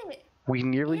shit! We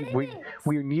nearly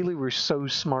were so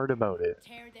smart about it.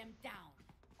 Tear them down.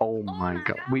 Oh my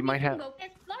god, we might have. Go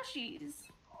get slushies.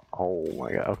 Oh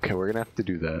my god. Okay, we're gonna have to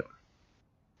do that.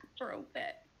 Bro,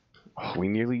 bet. Oh, we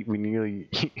nearly.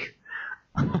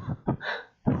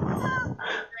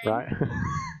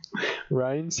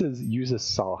 Ryan says use a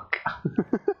sock.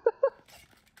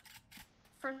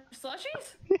 For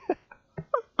slushies? Yeah.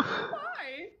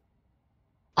 Why?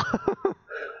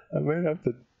 I might have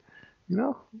to, you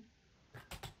know.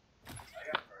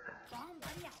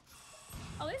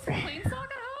 At least a clean sock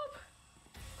could help.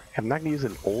 I'm not gonna use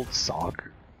an old sock.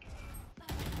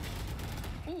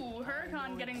 Ooh,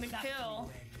 Huracan getting the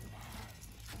kill.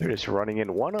 They're just running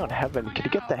in. One on Heaven. Can you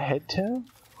get the head to?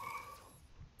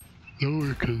 No,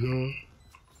 we cannot.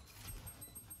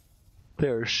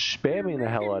 They're spamming the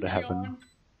hell out of Heaven.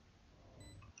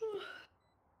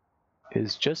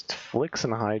 Is just Flicks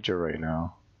and Hydra right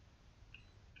now.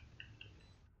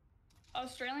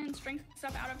 Australians drink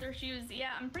stuff out of their shoes.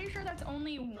 Yeah, I'm pretty sure that's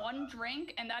only one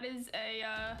drink, and that is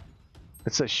a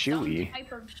It's a shoey. some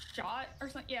type of shot or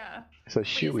something. Yeah. It's a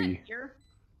shoey.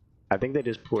 I think they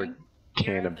just poured a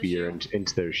can of beer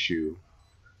into their shoe.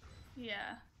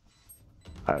 Yeah.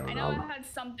 I don't I know. know it had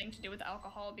something to do with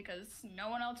alcohol because no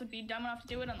one else would be dumb enough to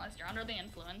do it unless you're under the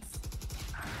influence.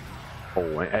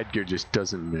 Oh, and Edgar just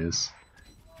doesn't miss.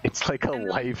 It's like a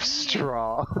life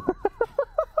straw.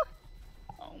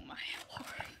 Oh my lord.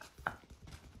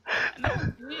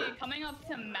 MLG coming up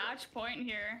to match point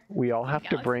here. We all have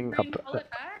to bring up. Pull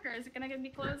it back, or is it gonna be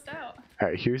closed out?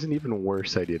 Alright, here's an even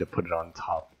worse idea to put it on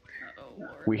top.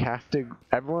 We have to.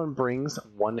 Everyone brings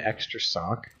one extra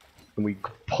sock, and we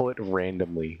pull it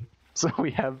randomly So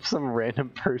we have some random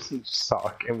person's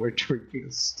sock and we're drinking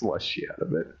a slushy out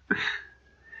of it.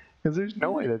 Because there's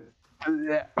no way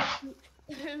that.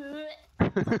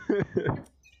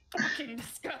 Fucking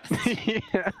disgusting.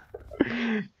 Yeah.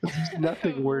 There's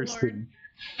nothing Oh, worse Lord. than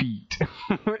feet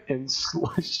and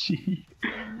slushy.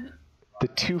 The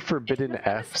two forbidden It's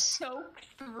gonna F's. soak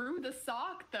through the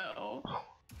sock though.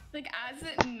 Like as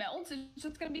it melts, it's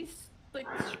just gonna be like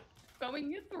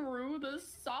going through the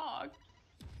sock.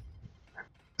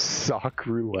 Sock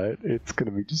roulette. It's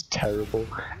gonna be just terrible.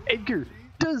 Edgar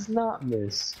does not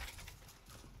miss.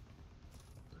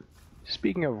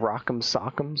 Speaking of rock'em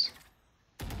sock'ems.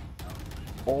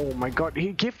 Oh my god,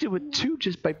 he gifted with 2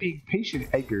 just by being patient.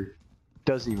 Edgar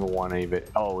doesn't even want any of it.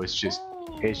 Oh, it's just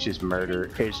murder.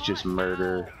 It's just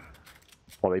murder.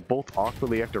 Well, they both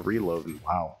awkwardly have to reload. And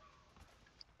wow.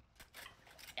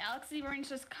 Galaxy Brain's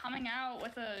just coming out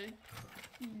with a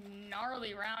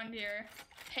gnarly round here.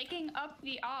 Taking up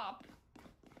the op.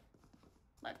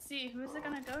 Let's see, who's it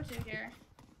gonna go to here?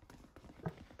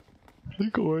 They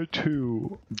go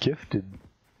to gifted.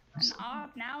 An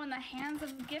op now in the hands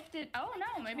of Gifted. Oh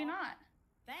no, maybe not.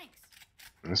 Thanks.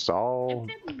 It's all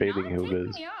Gifted debating not who it taking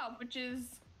is. the op, which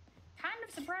is kind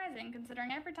of surprising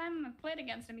considering every time I've played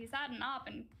against him, he's had an op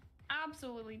and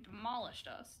absolutely demolished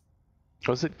us.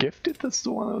 Was it gifted? That's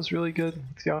the one that was really good.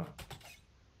 Yeah.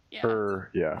 Yeah, Or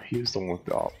yeah, he was the one with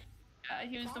the op.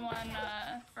 he was the one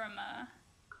from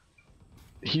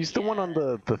He's the one on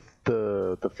the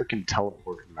freaking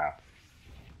teleport map.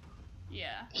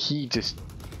 yeah. He just,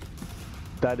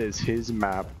 that is his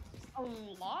map. A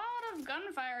lot of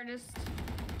gunfire just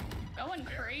going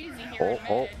crazy here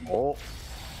Oh, in mid. oh.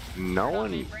 No Got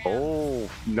one, me rammed. oh,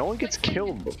 no one gets Flick's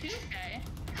killed. into 2K.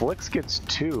 Flix gets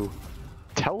 2.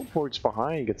 Teleports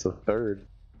behind gets a 3rd.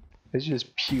 It's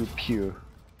just pew pew.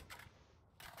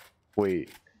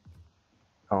 Wait.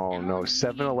 Oh no,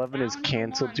 7-Eleven is down to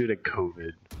canceled 1. due to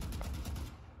COVID.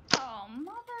 Oh,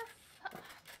 mother.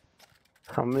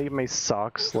 I'm gonna get my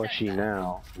sock slushy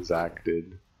now. Zach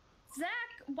did. Zach,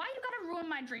 why you gotta ruin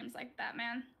my dreams like that,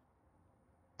 man?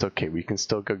 It's okay, we can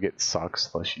still go get sock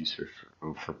slushies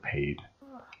for paid.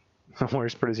 The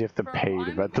worst part is you have to Bro, pay to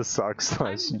I'm- get the sock I'm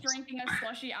slushies. drinking a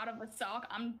slushie out of a sock.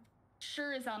 I'm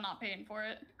sure as hell not paying for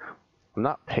it. I'm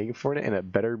not paying for it and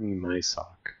it better be my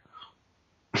sock.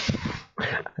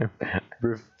 I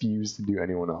refuse to do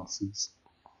anyone else's.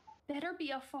 Better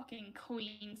be a fucking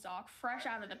clean sock, fresh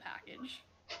out of the package.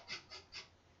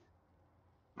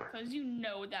 Because you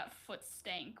know that foot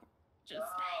stank just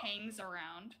hangs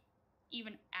around,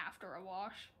 even after a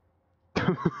wash.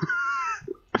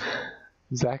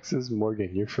 Zach says,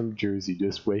 Morgan, you're from Jersey.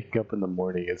 Just waking up in the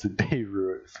morning is a day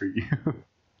ruined for you.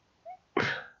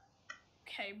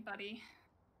 Okay, buddy.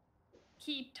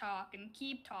 Keep talking,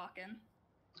 keep talking.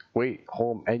 Wait,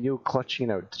 hold on. And you're clutching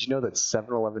out. Did you know that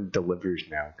 7-Eleven delivers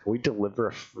now? Can we deliver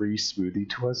a free smoothie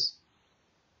to us?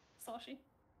 Slushy.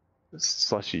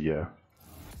 Slushy, yeah.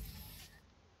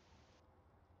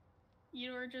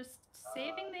 You were just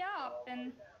saving the op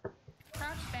and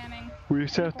crouch spamming. We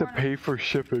used to in have the to corner. pay for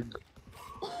shipping.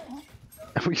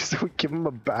 We used to give them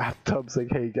a bathtub. It's like,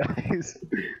 hey guys,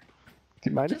 do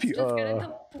you mind if you Just get it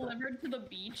delivered to the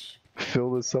beach.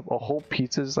 fill this up? A whole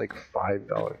pizza is like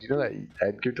 $5. You know that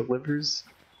Edgar delivers?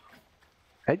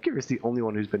 Edgar is the only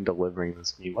one who's been delivering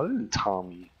this game, other than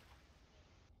Tommy.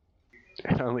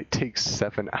 It only takes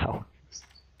 7 hours.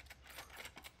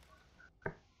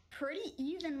 Pretty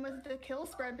even with the kill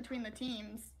spread between the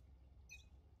teams.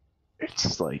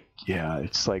 It's like, yeah,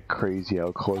 it's like crazy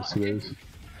how close it is.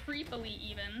 Creepily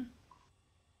even.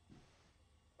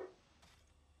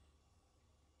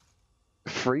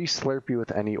 Free Slurpee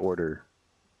with any order.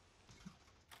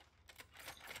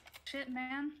 Shit,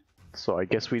 man. So I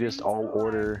guess we just all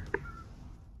order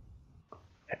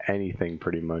anything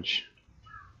pretty much.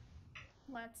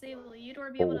 Let's see, will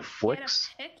Eudor be able to Flix?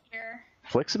 get a pick here?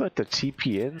 Flick's about to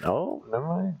TP in. Oh, never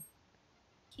mind.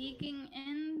 Peeking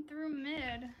in through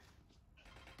mid.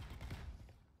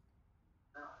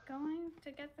 Going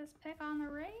to get this pick on the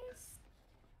race?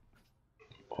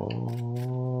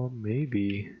 Oh,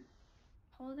 maybe.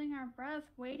 Holding our breath,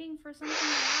 waiting for something to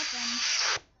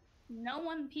happen. No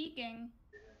one peeking.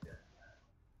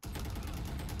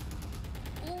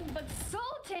 Ooh, but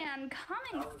Sultan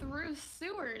coming through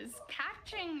sewers,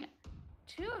 catching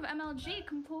 2 of MLG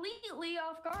completely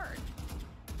off guard.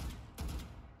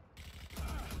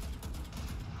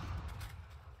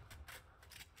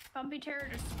 Bumpy Terror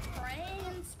just spraying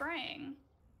and spraying.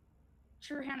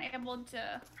 Truhan able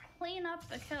to clean up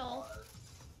the kill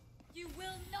You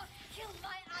will not kill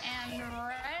my and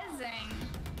rezzing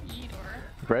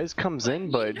Eeyore. Rez comes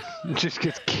in, but just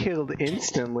gets killed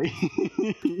instantly.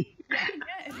 Again.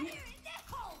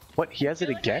 What? He has it I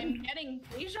feel like again? I'm getting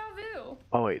deja vu.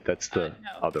 Oh wait, that's the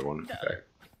No, other one. the- Okay.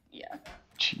 Yeah.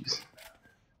 Jeez.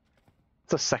 It's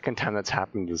the second time that's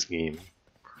happened this game.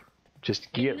 Just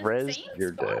In get the res, same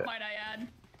you're spot, dead. might I add.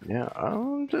 Yeah,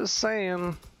 I'm just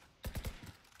saying.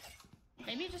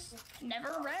 Maybe just never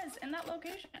res in that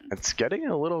location. It's getting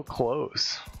a little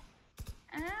close.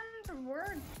 And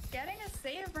we're getting a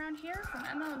save around here from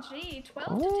MLG.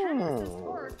 12 to 10 is the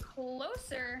score.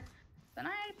 Closer than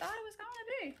I thought it was going to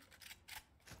be.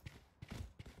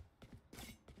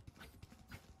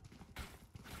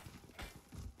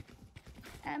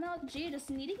 MLG just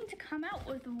needing to come out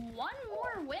with one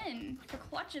more win to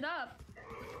clutch it up.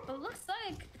 But it looks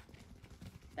like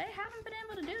they haven't been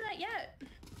able to do that yet.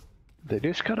 They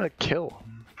just gotta kill.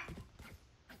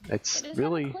 It's They just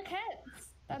really gotta click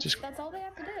heads. That's all they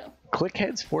have to do. click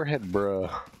heads, forehead, bruh.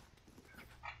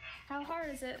 How hard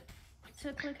is it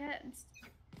to click heads?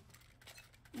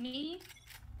 Me?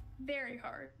 Very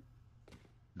hard.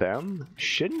 Them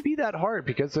shouldn't be that hard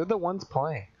because they're the ones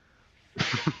playing.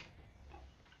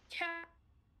 Yeah.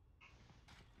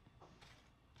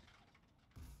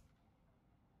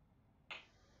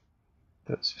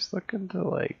 That's just looking to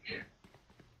like.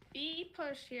 B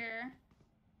push here.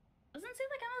 Doesn't seem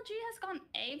like MLG has gone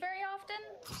A very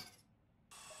often.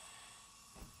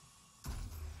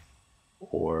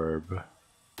 Orb.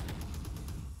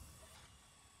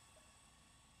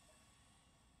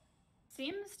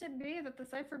 Seems to be that the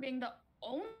Cypher being the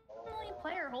only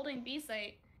player holding B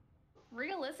site.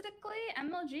 Realistically,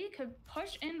 MLG could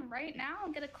push in right now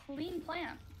and get a clean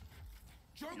plant.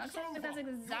 Looks like that's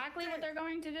exactly what they're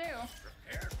going to do.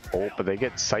 Oh, but they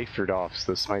get ciphered off,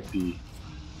 so this might be.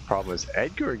 Problem is,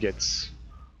 Edgar gets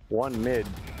one mid.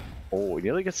 Oh, he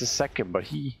nearly gets a second, but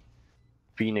he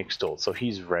Phoenixed ult, so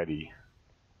he's ready.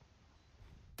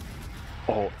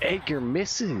 Oh, Edgar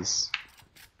misses.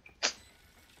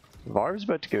 Varv's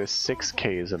about to get a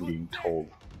 6K, as I'm being told.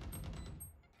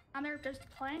 And they're just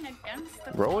playing against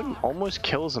the Rowan clock. almost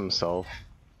kills himself.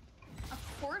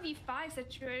 A 4v5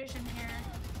 situation here.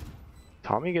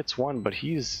 Tommy gets one, but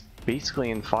he's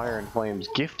basically in fire and flames.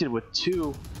 Gifted with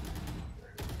two.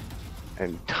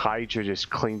 And Hydra just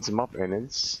cleans him up, and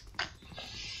it's...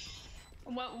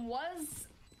 What was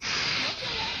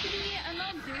looking like to be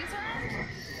MLG's round,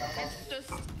 it's just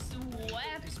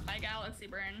swept by Galaxy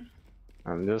Brain.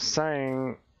 I'm just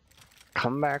saying,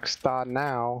 comeback start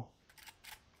now.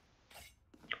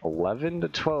 11 to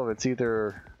 12, it's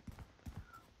either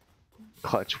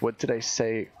clutch. What did I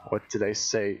say? What did I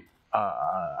say?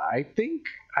 I think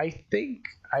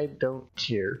I don't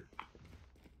care.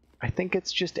 I think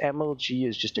it's just MLG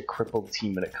is just a crippled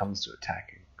team when it comes to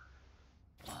attacking.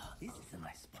 This is a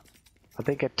nice spot. I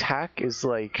think attack is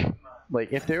like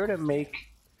if they were to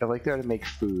make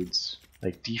foods,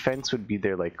 like defense would be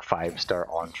their like 5-star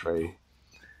entree,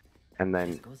 and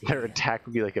then their attack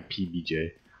would be like a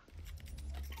PBJ.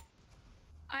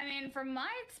 I mean, from my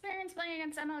experience playing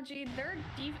against MLG, their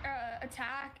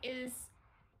attack is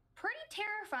pretty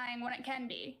terrifying when it can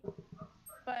be.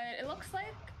 But it looks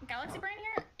like Galaxy Brain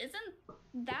here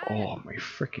isn't that Oh my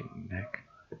freaking neck!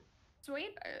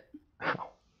 sweet. Ow.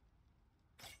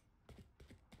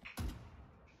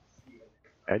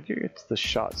 Edgar gets the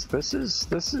shots. This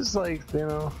is like, you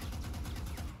know,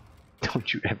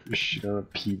 don't you ever shit on a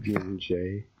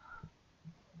PB&J.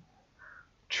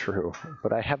 True,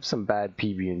 but I have some bad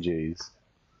PB&Js.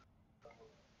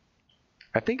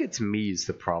 I think it's me's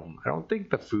the problem. I don't think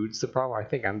the food's the problem. I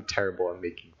think I'm terrible at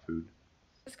making food.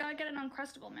 Just gotta get an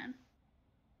Uncrustable, man.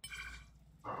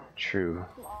 True.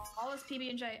 Flawless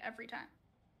PB&J every time.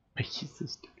 He's the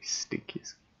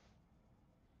stinkiest.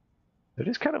 They're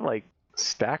just kind of like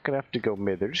stack enough to go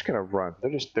mid. They're just gonna run. They're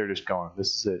just going.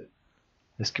 This is it.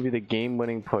 This could be the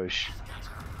game-winning push.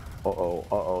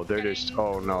 They're just.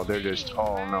 Oh no. They're just.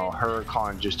 Oh no.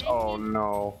 Huracan just. Oh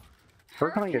no.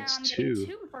 Huracan gets getting 2.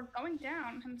 2 before going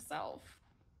down himself.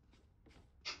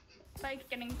 Like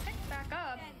getting picked back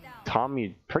up.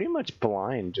 Tommy pretty much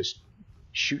blind. Just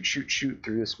shoot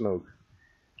through the smoke.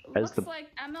 Looks like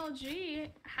MLG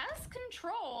has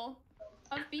control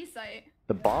of B site.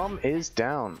 The bomb is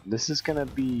down. This is gonna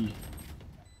be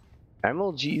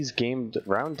MLG's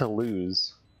round to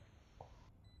lose.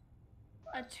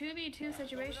 A 2v2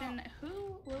 situation.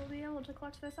 Who will be able to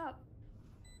clutch this up?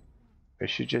 They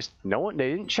should just they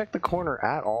didn't check the corner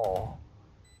at all.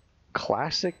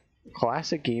 Classic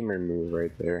gamer move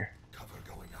right there.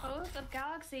 Both of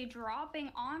Galaxy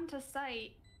dropping onto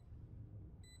site.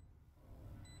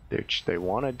 They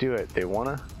want to do it. They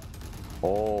want to.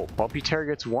 Oh, Bumpy Terror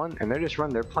gets one, and they're just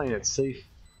run. They're playing it safe.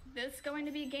 This going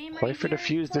to be a game Play right for here,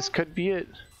 defuse. This folks? could be it.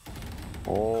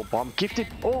 Oh, bomb gifted.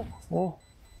 Oh, oh.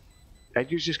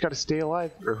 Edgar's just got to stay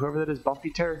alive, or whoever that is,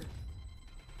 Bumpy Terror.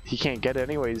 He can't get it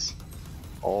anyways.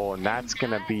 Oh, and that's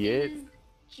gonna be it.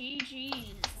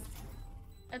 GG's.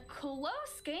 A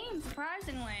close game,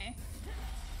 surprisingly.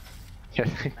 Yeah.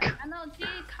 But MLG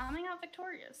coming out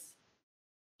victorious.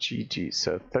 GG.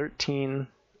 So 13.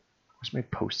 Where's my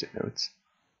post-it notes?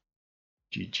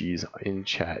 GG's in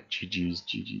chat. GG's.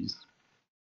 GG's.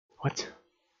 What?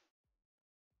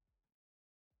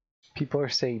 People are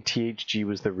saying THG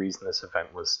was the reason this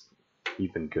event was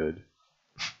even good.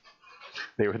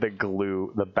 They were the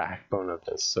glue, the backbone of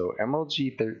this. So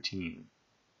MLG 13.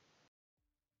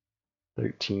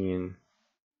 13.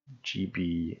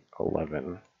 GB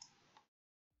 11.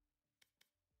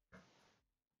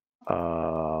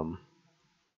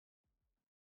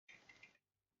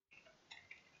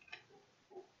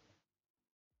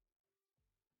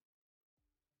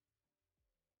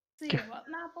 See, what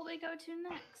map will we go to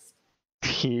next?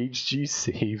 THG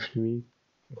saved me.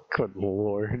 Good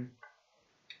lord.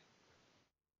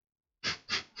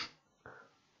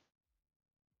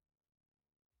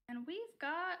 And we've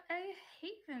got a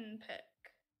Haven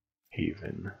pick.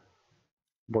 Haven.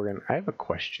 Morgan, I have a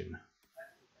question.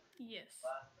 Yes.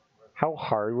 How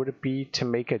hard would it be to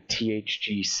make a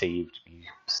THG saved me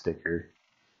sticker?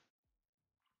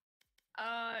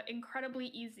 Incredibly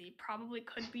easy. Probably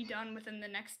could be done within the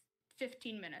next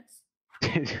 15 minutes.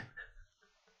 Okay.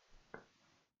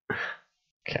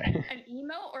 An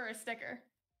emote or a sticker?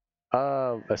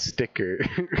 A sticker.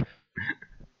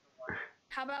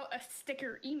 How about a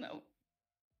sticker emote?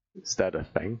 Is that a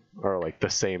thing? Or like the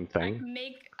same thing?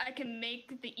 I can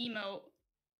make the emote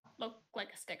look like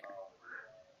a sticker.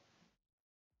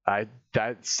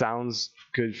 That sounds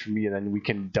good for me, and then we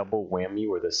can double whammy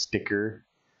where the sticker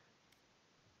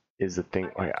is the thing.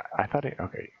 Okay. Like, I thought it.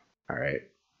 Okay. All right.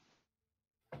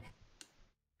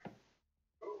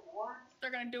 They're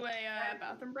gonna do a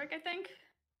bathroom break, I think.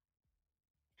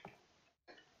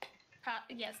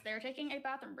 Yes, they're taking a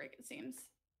bathroom break, it seems.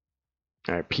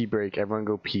 All right. Pee break. Everyone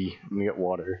go pee. Let me get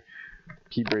water.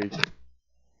 Pee break.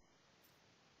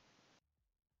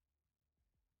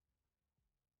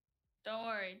 Don't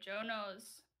worry, Joe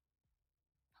knows.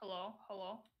 Hello,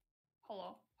 hello,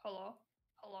 hello, hello,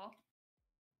 hello.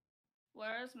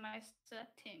 Where's my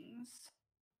settings?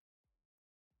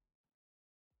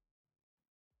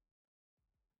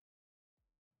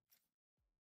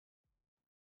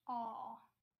 Aw.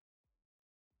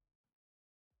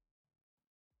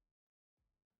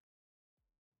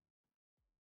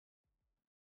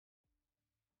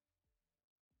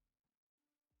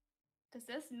 Does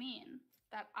this mean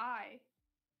that I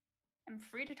am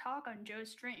free to talk on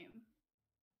Joe's stream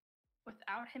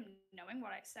without him knowing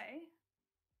what I say?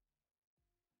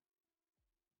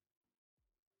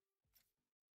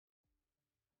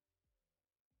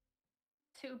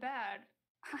 Too bad.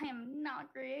 I am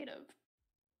not creative.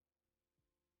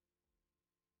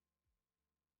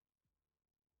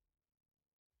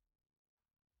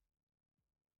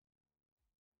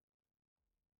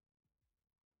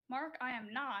 Mark, I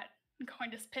am not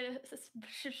going to spit.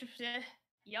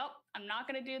 Yup, I'm not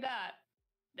going to do that.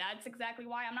 That's exactly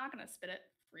why I'm not going to spit it.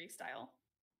 Freestyle.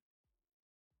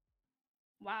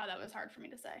 Wow, that was hard for me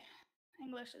to say.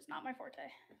 English is not my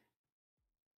forte.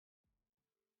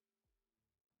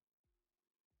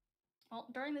 Well,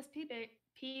 during this pee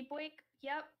break,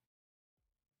 yep.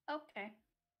 Okay.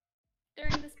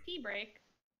 During this pee break,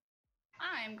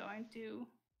 I'm going to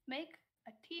make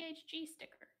a THG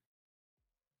sticker.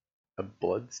 A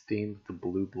blood stains the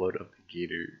blue blood of the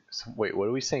gator. So, wait, what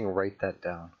are we saying? Write that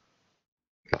down.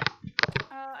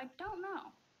 I don't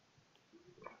know.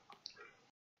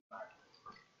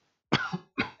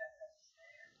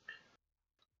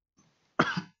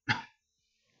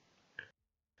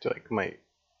 Do like my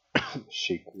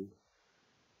shaking.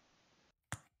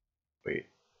 Wait.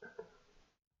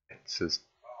 It says,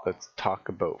 let's talk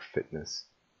about fitness.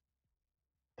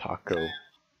 Taco.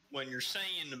 When you're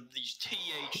saying these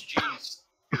THG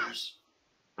stickers,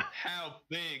 how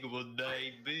big would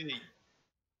they be?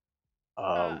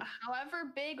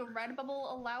 However big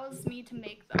Redbubble allows me to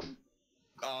make them.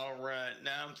 All right.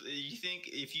 Now, you think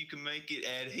if you can make it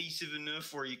adhesive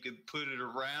enough where you could put it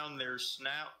around their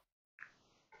snout?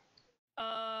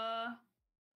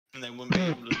 And they wouldn't be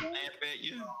able to snap at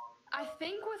you? I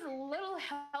think with a little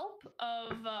help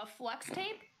of flex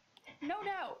tape, no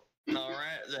doubt. All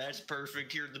right, that's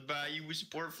perfect. Here at the Bayou, we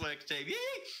support flex tape. Yay!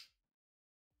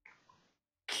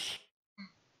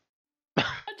 What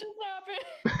just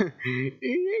happened?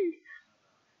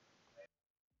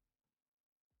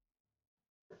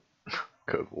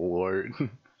 Good lord.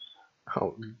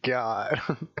 Oh god.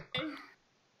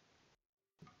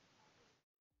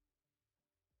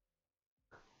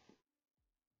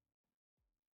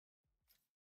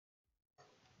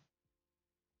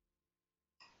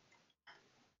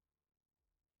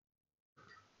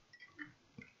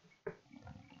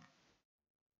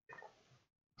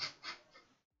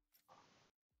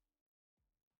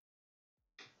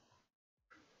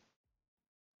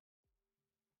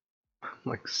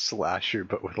 Like Slasher,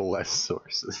 but with less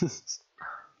sources.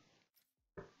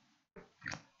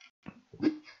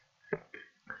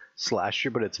 Slasher,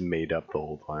 but it's made up the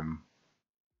whole time.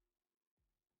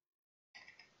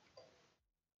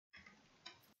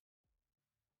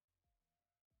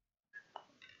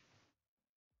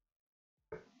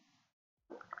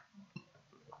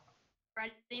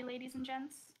 Ready, ladies and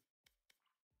gents?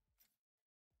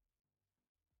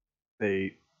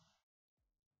 They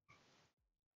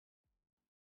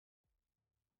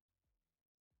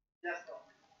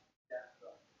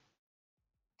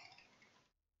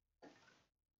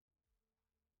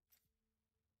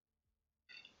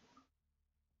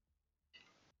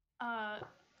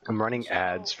I'm running Joe,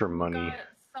 ads for money. got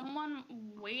someone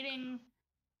waiting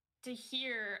to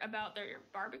hear about their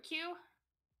barbecue.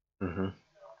 Mm-hmm.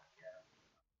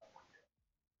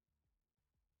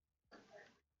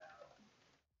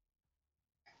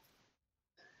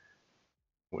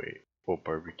 Wait, what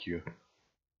barbecue?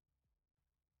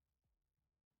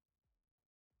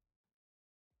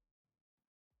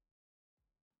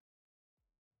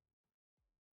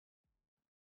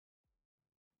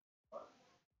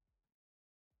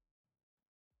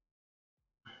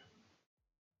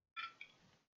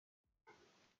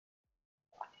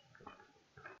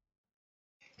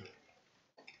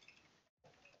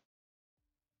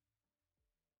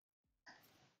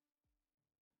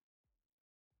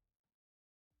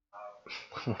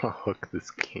 I want to hook this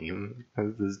game.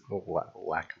 This is a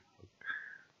lack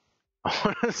of. I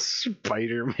want a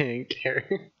Spider-Man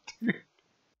character.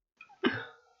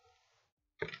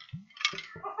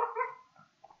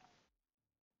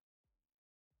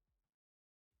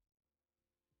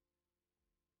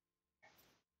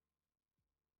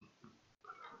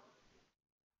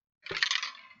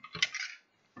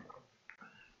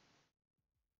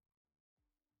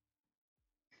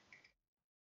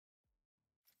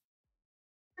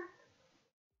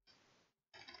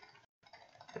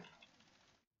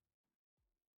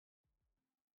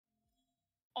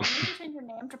 Oh, you need to change your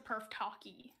name to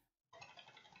PerfTaco.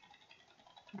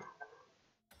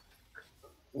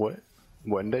 What?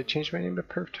 When did I change my name to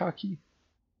PerfTaco?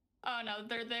 Oh no,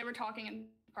 they were talking in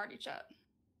party chat.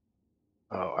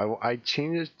 Oh, I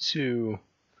changed it to.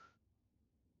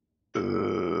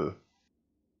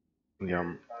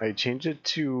 Yeah, I changed it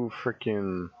to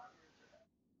freaking.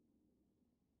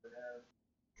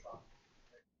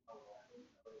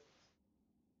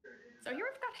 So here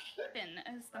we've got Haven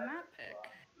as the map pick.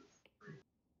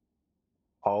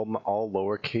 All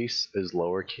lowercase is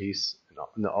lowercase.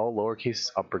 No, all lowercase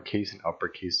is uppercase, and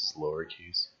uppercase is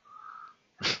lowercase.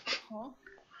 Huh?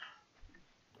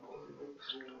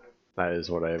 That is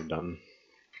what I have done.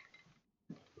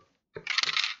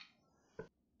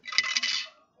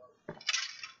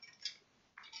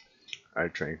 I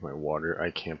drank my water.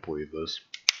 I can't believe this.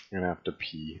 I'm gonna have to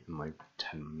pee in like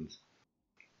 10 minutes.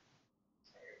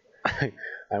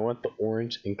 I want the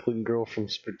orange Inkling girl from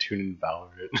Splatoon and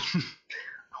Valorant.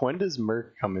 When does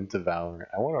Merc come into Valorant?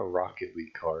 I want a Rocket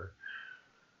League car.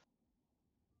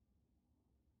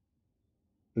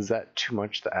 Is that too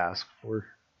much to ask for?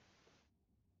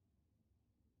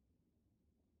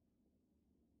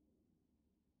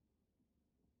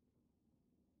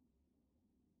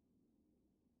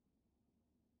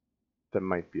 That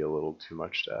might be a little too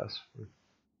much to ask for.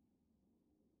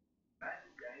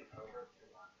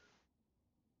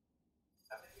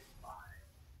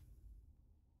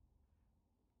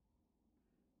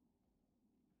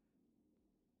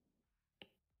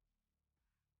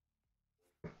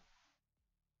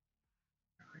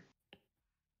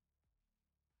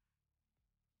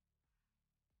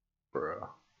 Bruh.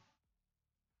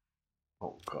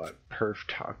 Oh god,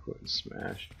 PerfTaco and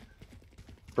Smash.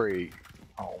 Great.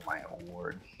 Oh my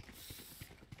lord.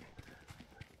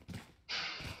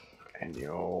 And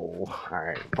yo,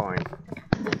 alright, fine.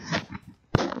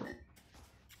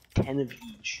 10 of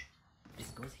each. This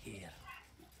goes here.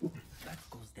 That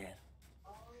goes there.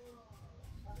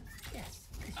 Yes.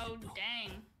 Oh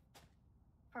dang.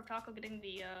 PerfTaco getting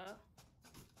the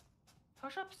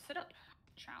push-up, sit-up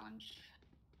challenge.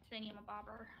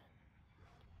 Thingy-mabobber.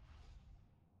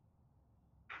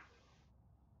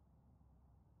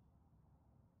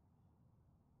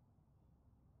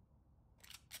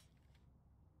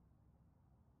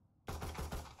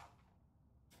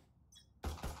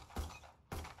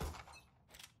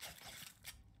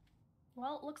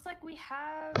 Well, it looks like we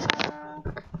have.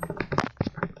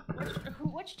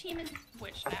 Which team is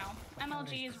which now?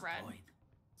 MLG is red.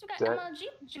 So we got That-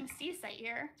 MLGPGS site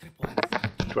here.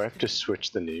 Do I have to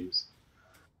switch the names?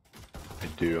 I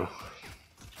do.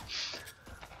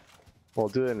 Well, I'll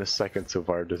do it in a second so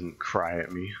VAR doesn't cry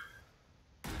at me.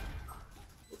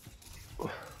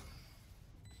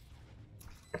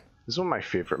 This is one of my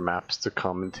favorite maps to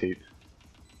commentate.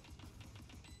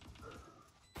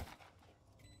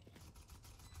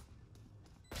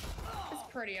 It's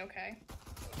pretty okay.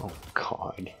 Oh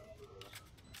god.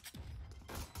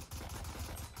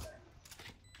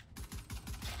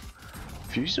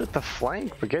 Fused with the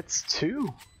flank, but gets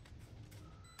 2.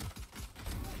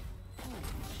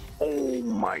 Oh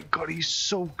my god, he's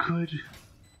so good.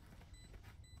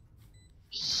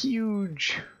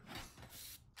 Huge.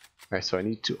 Alright, so I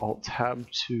need to alt tab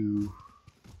to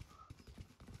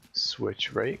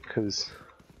switch, right? Because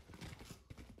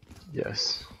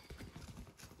yes.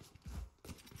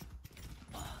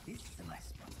 Oh, this is a nice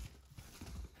spot.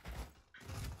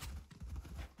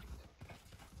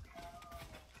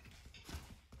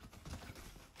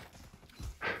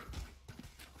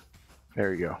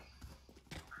 There we go.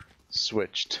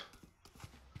 Switched.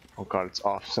 Oh god, it's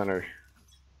off center.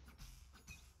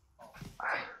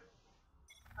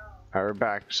 Alright, we're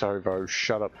back. Sorry, Vars.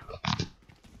 Shut up.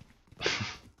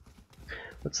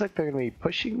 Looks like they're gonna be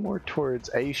pushing more towards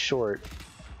A short.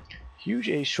 Huge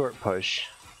A short push.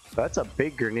 That's a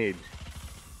big grenade.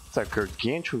 It's a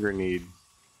gargantuan grenade.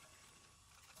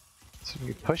 So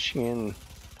you're pushing in.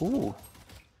 Ooh.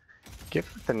 Give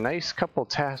it a nice couple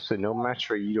taps with no match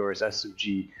for Eudor's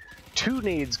SMG. 2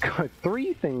 nades go,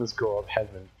 3 things go up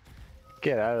heaven.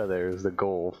 Get out of there is the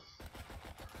goal.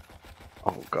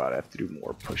 Oh god, I have to do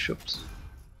more push-ups.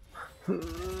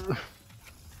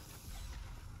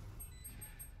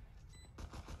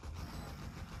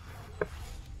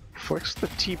 Flicks the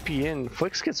TP in.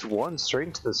 Flicks gets 1 straight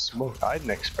into the smoke. I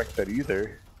didn't expect that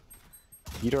either.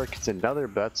 Eudor gets another,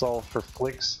 but that's all for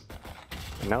Flicks.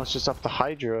 And now it's just up to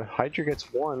Hydra. Hydra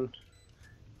gets 1.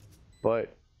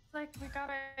 But Like we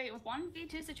got a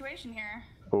 1v2 situation here.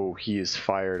 oh, he is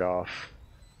fired off.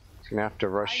 He's gonna have to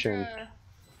rush in.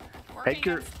 Working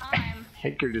Edgar, against time.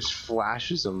 Edgar just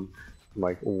flashes him from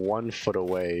like 1 foot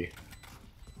away.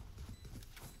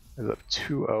 Is up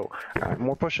 2-0. Alright,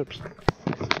 more push-ups.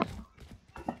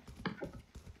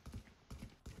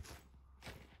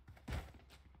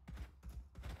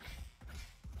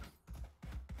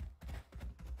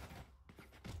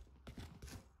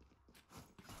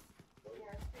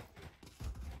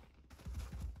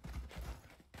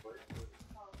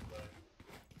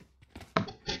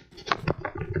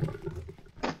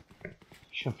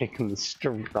 I'm making the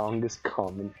strongest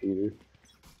commentator.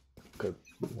 Good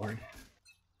lord.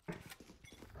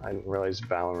 I didn't realize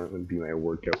Valorant would be my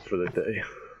workout for the day.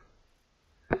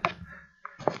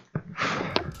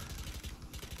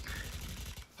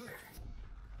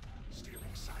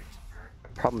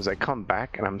 The problem is I come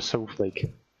back and I'm so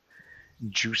like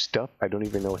juiced up I don't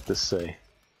even know what to say.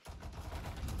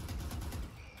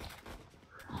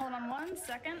 Hold on 1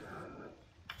 second.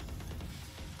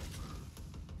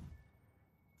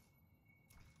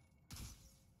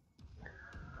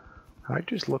 I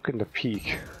just looking to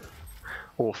peek.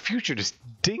 Oh, Future just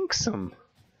dinks him.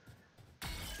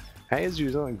 As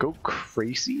usual, go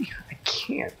crazy. I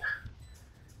can't.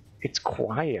 It's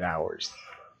quiet hours.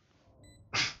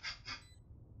 Looks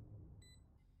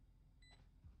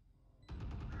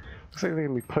like they're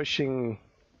gonna be pushing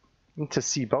into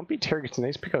C. Bumpy Terror gets a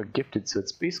nice pick out gifted, so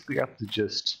it's basically up to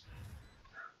just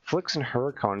Flicks and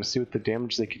Huracan to see what the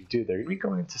damage they can do. They're gonna be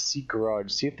going into C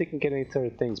Garage, see if they can get any other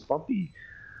things. Bumpy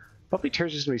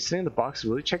Terror's just gonna be sitting in the box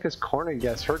and really check his corner. And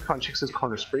yes, Huracan checks his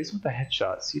corner, sprays with a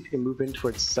headshot, see if he can move in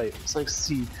towards sight. Looks like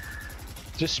C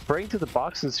just spraying through the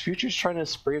boxes. Future's trying to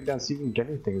spray him down, see if he can get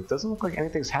anything. It doesn't look like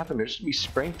anything's happened. They're just gonna be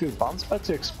spraying through. Bomb's about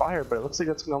to expire, but it looks like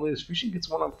that's gonna lose. Future gets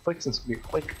 1 on Flicks and it's gonna be a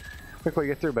quick way to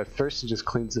get through, but Thurston just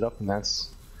cleans it up, and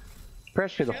that's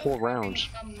practically the whole round.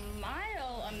 A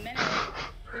mile a minute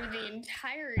through the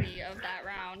entirety of that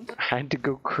round. I had to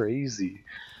go crazy.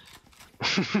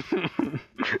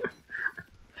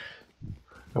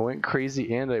 I went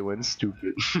crazy and I went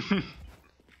stupid.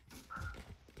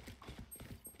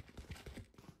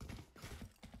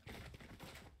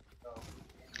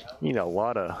 You need a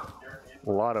lot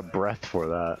of breath for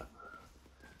that.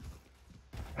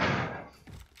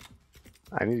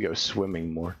 I need to go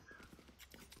swimming more.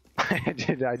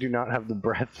 I do not have the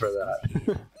breath for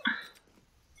that.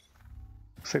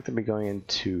 Looks like they'll be going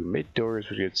into mid doors,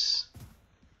 which gets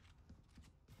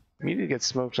immediately gets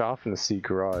smoked off in the C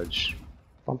garage.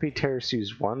 Bumpy Terrace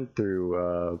use 1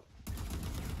 through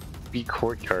B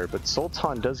courtyard, but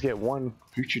Sultan does get one.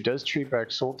 Future does trade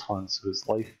back Sultan, so his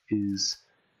life is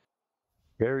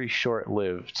very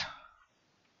short-lived.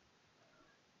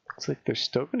 Looks like they're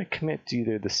still going to commit to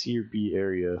either the C or B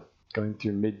area, going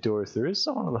through mid doors. There is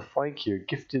someone on the flank here.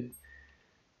 Gifted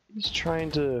is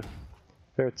trying to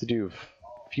figure out what to do.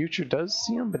 Future does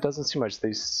see him, but doesn't see much.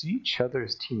 They see each other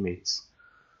as teammates.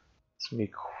 It's gonna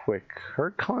be quick.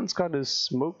 Hurtcon's got his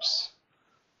smokes.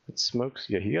 Smokes?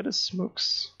 Yeah, he got his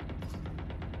smokes.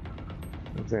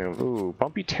 Ooh,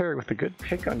 Bumpy Terror with a good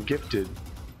pick on Gifted.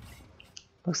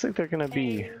 Looks like they're gonna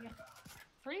be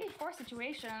 3v4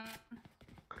 situation.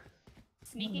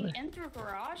 Sneaking in through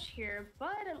garage here,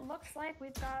 but it looks like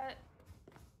we've got.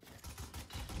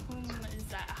 Is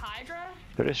that Hydra?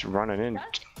 They're just running in.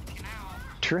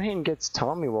 Turhane gets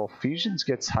Tommy, while Fusions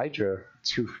gets Hydra.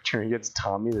 Turhane gets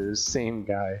Tommy. They're the same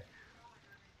guy.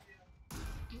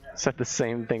 Said the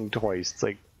same thing twice. It's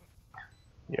like,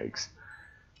 yikes.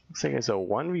 Looks like it's a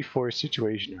 1v4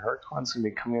 situation. Hurtcon's gonna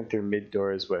be coming up through mid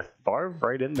doors with Varv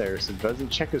right in there, so doesn't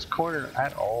check his corner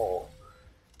at all.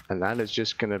 And that is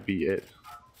just gonna be it.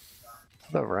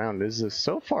 The round is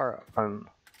so far a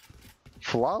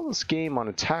flawless game on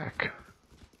attack.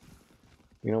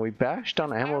 You know, we bashed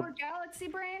on If I were Galaxy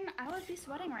Brain, I would be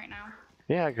sweating right now.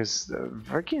 Yeah, because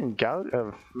freaking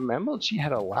MLG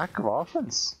had a lack of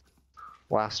offense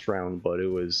last round, but it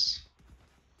was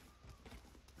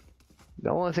the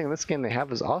only thing in this game they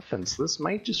have is offense. This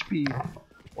might just be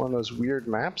one of those weird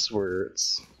maps where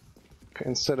it's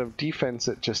instead of defense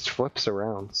it just flips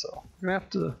around, so we're gonna have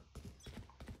to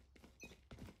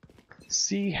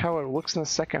see how it looks in the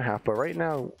second half. But right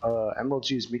now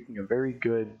MLG is making a very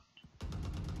good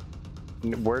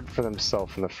word for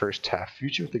themselves in the first half.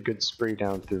 Future with a good spray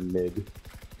down through mid.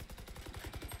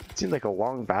 It seemed like a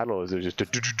long battle as they're just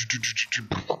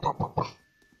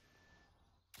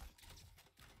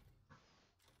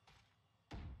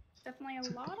Definitely a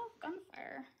lot of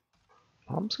gunfire.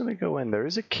 I'm just gonna go in. There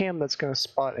is a cam that's gonna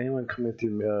spot anyone coming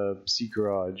through C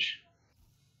garage.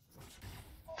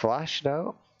 Flash it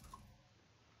out.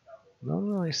 No one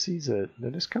really sees it. They're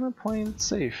just kind of playing it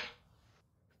safe.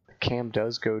 The cam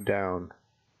does go down.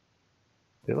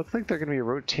 They look like they're gonna be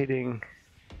rotating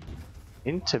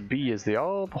into B as the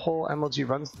whole MLG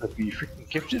runs to the B. Freaking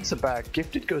Gifted's the back.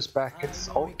 Gifted goes back. It's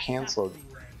all cancelled.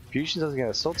 Fusion doesn't get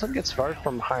it. Sultan gets fired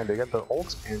from behind. They got the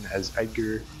ult in as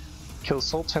Edgar kills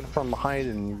Sultan from behind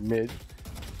in mid.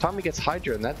 Tommy gets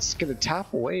Hydra, and that's gonna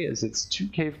tap away as it's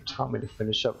 2k for Tommy to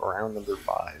finish up round number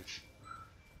 5.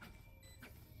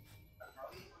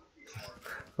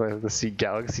 Let's see,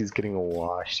 Galaxy's getting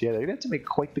washed. Yeah, they're gonna have to make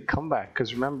quite the comeback,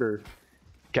 because remember,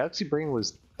 Galaxy Brain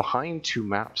was behind 2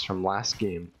 maps from last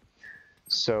game.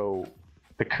 So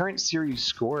the current series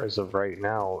score as of right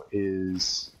now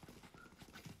is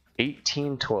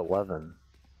 18-11.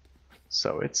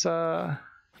 So it's they're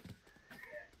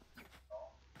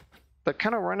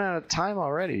kind of running out of time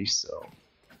already, so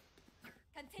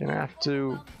gonna have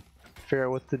to figure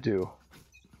out what to do.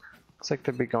 Looks like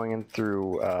they'll be going in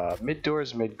through mid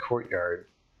doors, mid courtyard.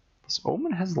 This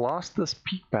Omen has lost this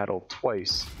peak battle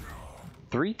twice.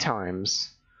 3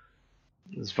 times.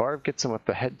 As Varv gets him with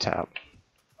the head tap.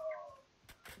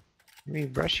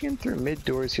 Maybe rushing in through mid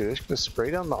doors here. They're just gonna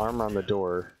spray down the armor on the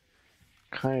door.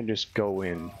 Kind of just go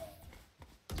in.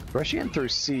 Rushing in through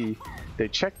C. They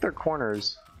check their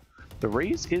corners. The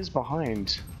Raze is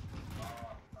behind.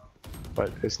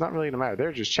 But it's not really gonna matter.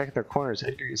 They're just checking their corners.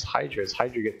 Edgar is Hydra. As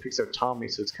Hydra picks up Tommy,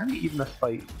 so it's kind of even the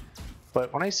fight.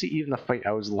 But when I say even the fight,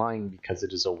 I was lying because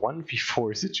it is a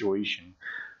 1v4 situation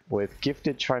with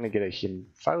Gifted trying to get at him.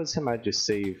 If I was him, I'd just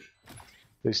save.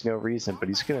 There's no reason, but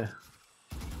he's gonna.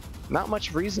 Not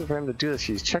much reason for him to do this.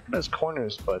 He's checking his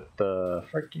corners, but the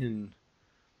freaking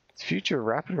Future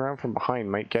wrapping around from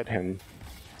behind might get him.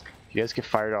 You guys get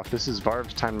fired off. This is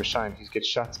Varv's time to shine. He gets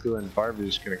shots going. Varv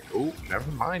is just gonna. Oh,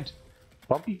 never mind.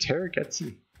 Bumpy Terror gets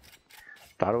him.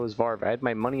 Thought it was Varv. I had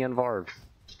my money on Varv.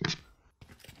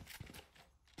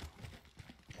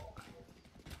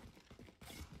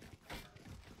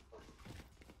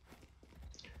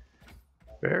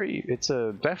 It's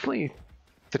definitely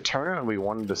the turnaround we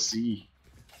wanted to see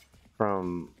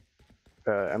from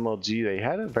MLG. They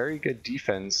had a very good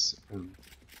defense.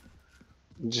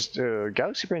 Just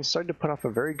Galaxy Brain started to put off a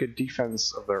very good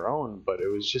defense of their own, but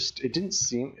it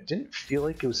didn't feel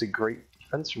like it was a great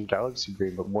defense from Galaxy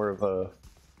Brain, but more of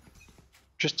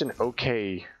just an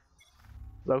okay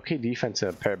defense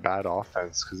and a bad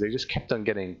offense, because they just kept on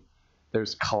getting.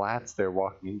 There's collats there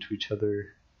walking into each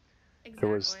other. Exactly. There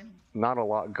was not a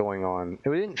lot going on. It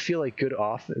didn't feel like good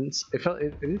offense. It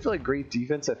didn't feel like great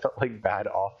defense. It felt like bad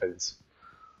offense.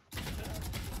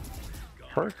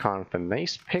 Huracan with a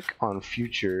nice pick on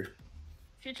Future.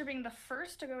 Future being the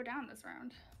first to go down this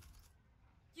round.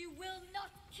 You will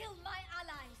not kill my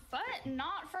allies. But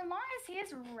not for long as he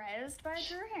is rezzed by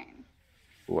Druin.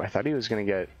 Ooh, I thought he was gonna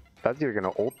get. I thought they were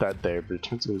gonna ult that there, but it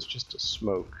turns out it was just a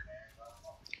smoke.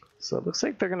 So it looks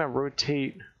like they're gonna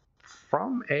rotate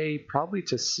from A probably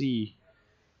to C.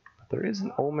 There is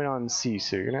an Omen on C,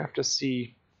 so you're gonna have to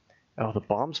see. Oh, the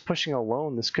bomb's pushing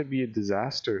alone. This could be a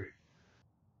disaster.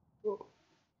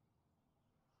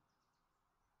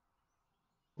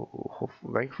 Oh,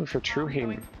 thankfully for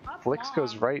Trueheim, Flix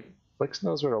goes right. Flix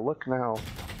knows where to look now.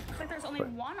 Looks like there's only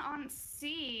one on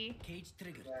C. Cage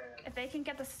triggered. If they can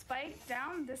get the spike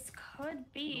down, this could No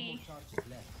be. more charges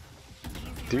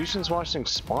left. Fusion's watching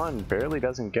spawn, barely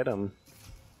doesn't get him.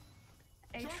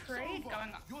 A trade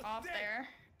going off there.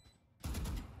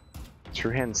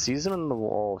 Trueheim sees him in the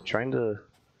wall, trying to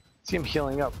see him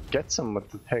healing up, gets him with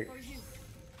the pick,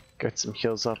 gets him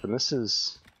heals up, and this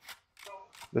is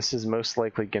most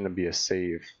likely going to be a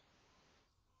save.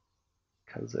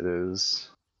 Because it is.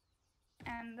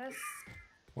 And this.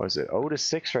 What is it? 0 to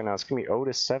 6 right now. It's going to be 0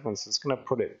 to 7, so it's going to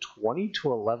put it 20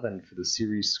 to 11 for the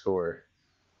series score.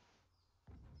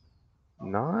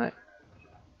 Not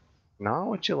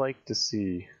what you like to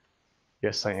see.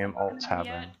 Yes, I am alt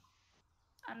tabbing.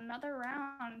 Another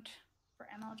round for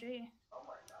MLG.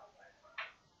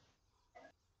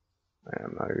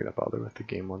 I'm not going to bother with the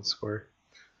game 1 score.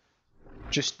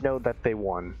 Just know that they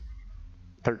won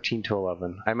 13 to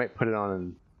 11. I might put it on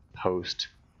in post,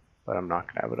 but I'm not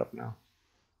going to have it up now.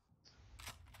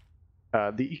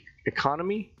 The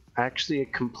economy, actually a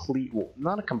complete,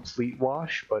 not a complete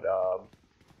wash, but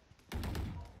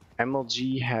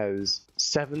MLG has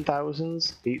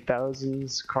 7,000s,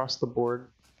 8,000s across the board,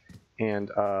 and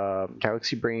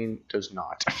Galaxy Brain does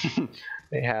not.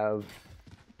 They have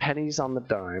pennies on the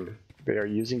dime. They are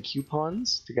using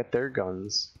coupons to get their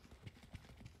guns.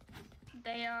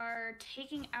 They are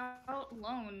taking out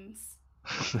loans.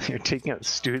 They're taking out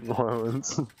student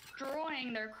loans.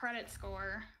 Destroying their credit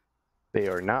score. They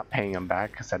are not paying them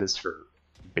back because that is for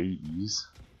babies.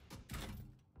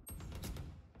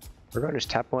 We're going to just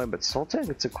tap away, but Sultan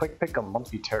gets a quick pick on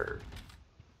Lumpy Terror.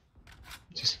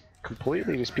 Just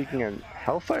completely just peeking in.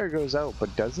 Hellfire goes out,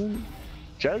 but does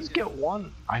get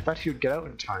one. I thought he would get out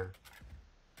in time.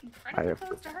 Pretty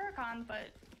close to Huracan, but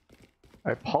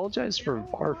I apologize for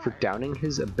VAR for downing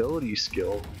his ability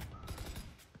skill.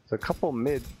 So a couple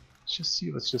mid. Let's just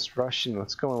see. Let's just rush in.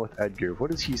 Let's go in with Edgar.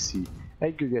 What does he see?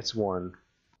 Edgar gets one.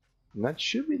 And that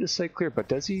should be the site clear, but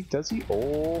does he?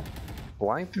 Oh,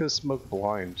 blind through the smoke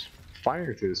blind.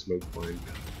 Fire through the smoke blind.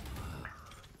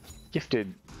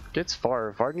 Gifted gets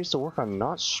far. VAR needs to work on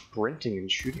not sprinting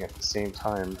and shooting at the same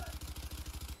time.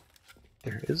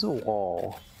 There is a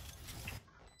wall.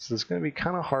 So it's going to be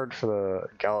kind of hard for the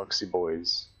Galaxy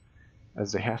boys,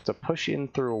 as they have to push in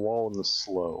through a wall in the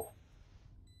slow.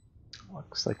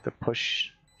 Looks like the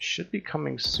push should be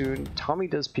coming soon. Tommy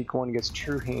does peek one, gets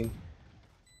Trueheim,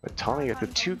 but Tommy got the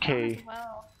 2K.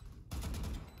 Well.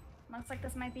 Looks like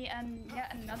this might be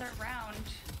yet another round.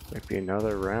 Might be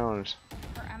another round.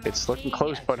 For MLG. It's looking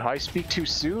close, but high speak too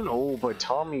soon. Oh, but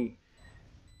Tommy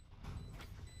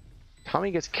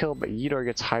gets killed, but Yidor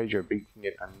gets Hydra, but he can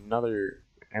get another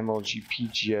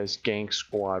MLGPGS gang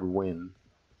squad win.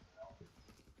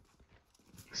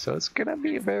 So it's gonna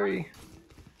be a very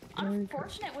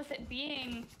unfortunate with it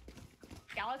being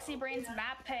Galaxy Brain's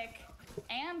map pick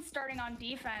and starting on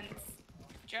defense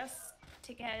just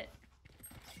to get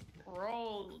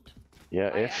rolled.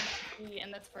 Yeah, by if MLG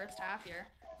in this first half here.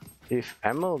 If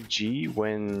MLG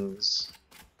wins,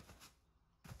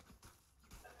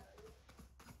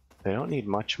 they don't need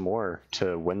much more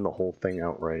to win the whole thing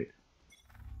outright.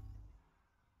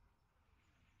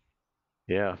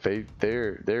 Yeah,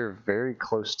 they're very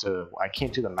close to. I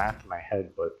can't do the math in my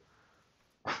head, but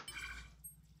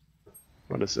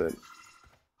what is it?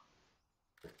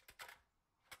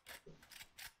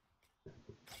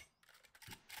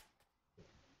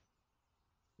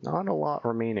 Not a lot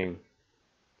remaining.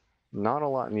 Not a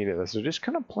lot needed. So they're just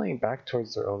kind of playing back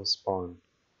towards their own spawn.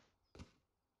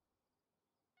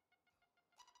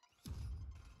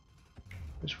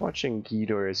 Just watching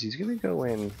Ghidorah as he's gonna go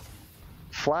in,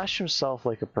 flash himself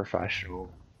like a professional.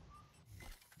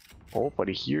 Oh, but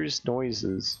he hears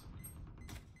noises.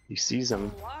 He sees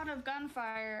them. A lot of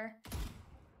gunfire.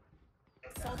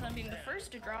 Sultan being the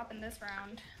first to drop in this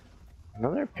round.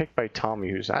 Another pick by Tommy,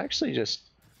 who's actually just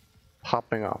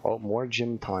popping off. Oh, more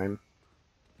gym time.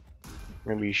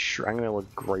 I'm gonna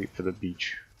look great for the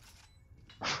beach.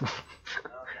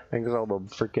 Thanks all the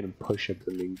freaking push-ups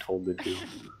I'm being told to do.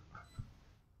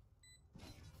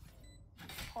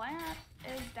 Plant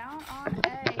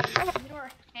You are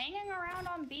hanging around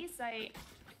on B site,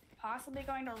 possibly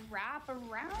going to wrap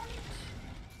around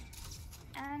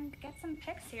and get some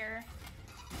picks here.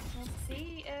 We'll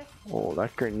see if... Oh,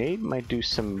 that grenade might do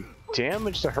some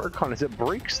damage to Hurricane as it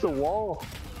breaks the wall.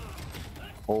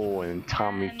 Oh, and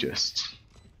Tommy And just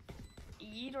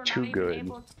Yeet too not good. even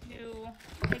able to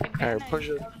take advantage push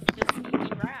it. of the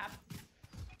sneaky wrap.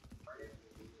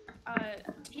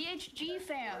 THG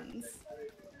fans,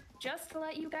 just to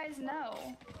let you guys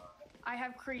know, I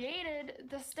have created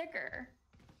the sticker.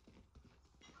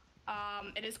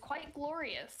 It is quite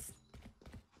glorious.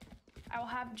 I will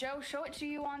have Joe show it to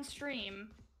you on stream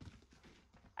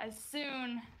as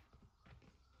soon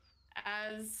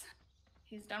as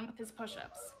he's done with his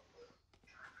push-ups.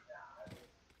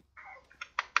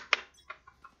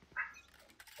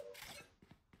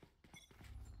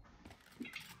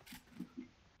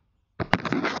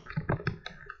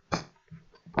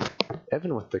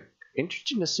 Evan with the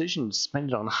interesting decision to spend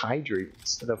it on hydrate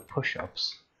instead of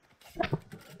push-ups.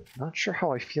 Not sure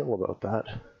how I feel about that.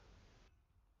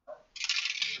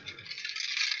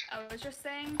 I was just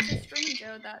saying to stream,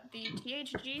 Joe, that the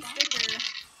THG sticker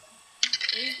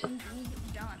is indeed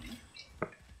done.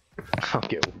 I'll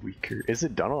get weaker. Is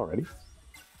it done already?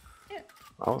 Yeah,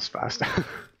 That was fast. it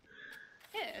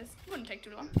is. It wouldn't take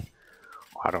too long.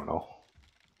 I don't know.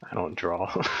 I don't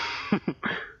draw.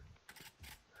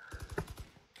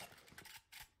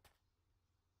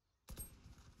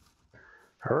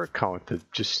 Hurricane with the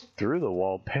just through the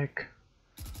wall pick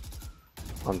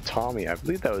on Tommy. I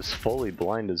believe that was fully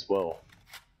blind as well.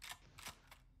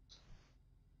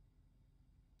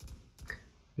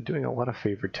 They're doing a lot of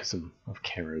favoritism of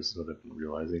cameras is what I've been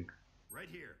realizing. Right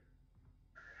here.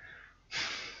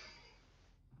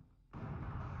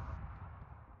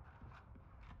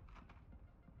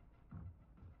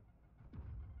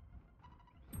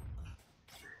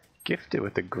 Gifted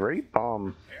with a great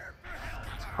bomb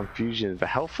on Fusion. The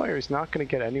Hellfire is not going to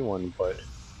get anyone, but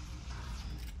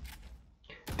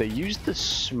they used the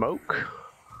smoke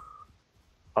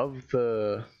of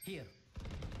the Here.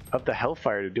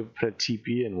 Hellfire to put a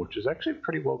TP in, which is actually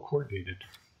pretty well coordinated.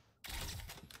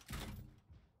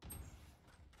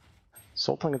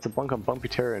 Sultan gets a bunk on Bumpy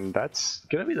Terror, and that's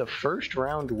gonna be the first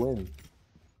round win.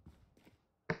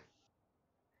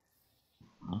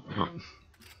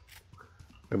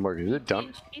 Wait, Morgan, is it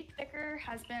done? THG sticker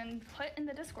has been put in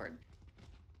the Discord.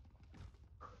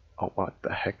 Oh, what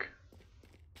the heck?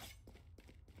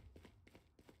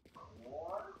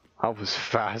 That was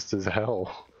fast as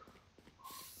hell.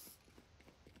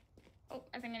 Oh,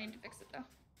 I think I need to fix it though.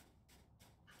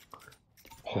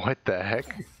 What the heck?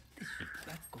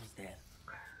 That goes there.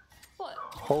 What?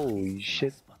 Holy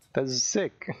shit, that's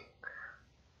sick.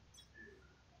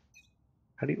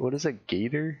 How do you, what is a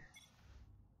gator?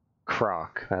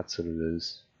 Croc, that's what it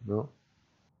is. No.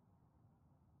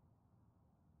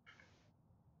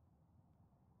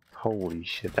 Holy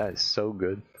shit, that is so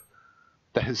good.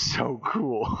 That is so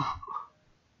cool.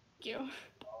 Thank you.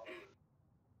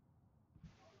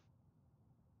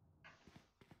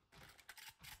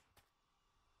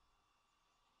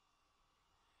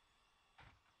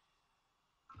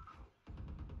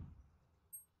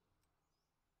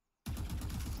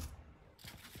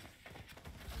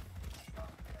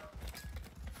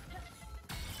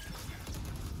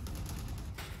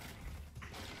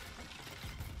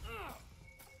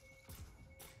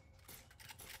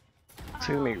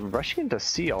 See, I mean, rushing into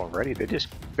C already. They just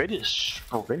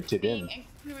sprinted in.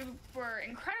 We were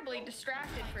incredibly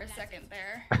distracted for a second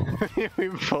there. We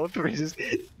both were just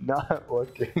not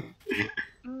looking.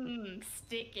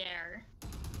 Stick air.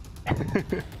 I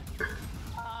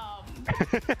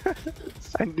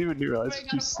didn't even realize We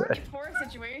what you got a said.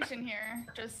 4-4 situation here.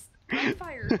 Just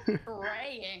gunfire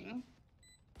spraying.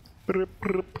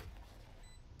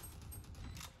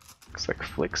 Looks like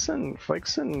Flix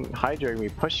and Hydra me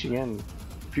pushing in.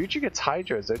 Future gets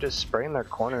Hydras, they're just spraying their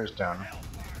corners down.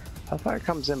 Hellfire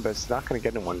comes in, but it's not going to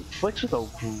get anyone. Flix with a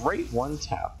great one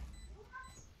tap.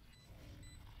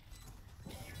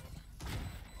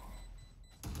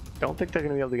 Don't think they're going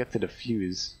to be able to get the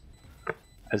defuse,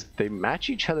 as they match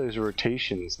each other's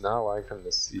rotations, not allowing them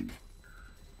to see.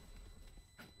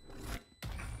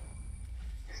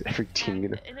 Is every team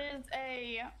gonna? It is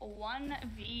a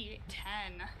 1v10.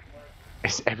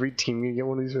 Is every team gonna get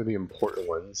one of these, or the important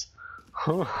ones?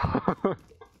 Well,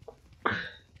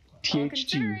 THG.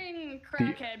 considering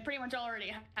Crackhead pretty much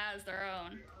already has their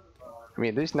own. I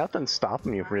mean, there's nothing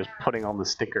stopping you from just putting all the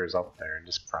stickers up there and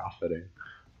just profiting.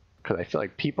 Because I feel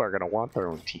like people are gonna want their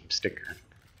own team sticker.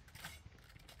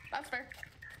 That's fair.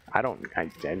 I don't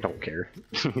care.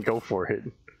 Go for it.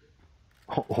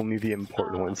 Only the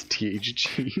important ones,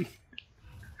 THG.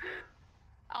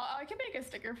 I can make a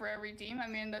sticker for every team. I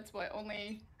mean, that's what,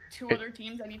 only two It- other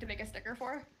teams I need to make a sticker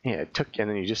for? Yeah, it took, and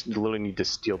then you just literally need to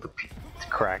steal the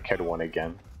crackhead one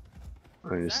again.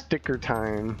 And it's sticker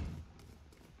time.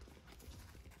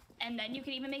 And then you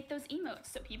can even make those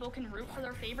emotes so people can root for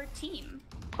their favorite team.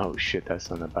 Oh shit, that's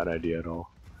not a bad idea at all.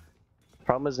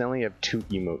 Problem is, I only have 2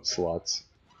 emote slots.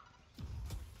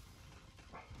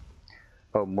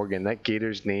 Oh, Morgan, that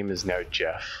gator's name is now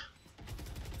Jeff.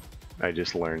 I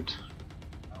just learned.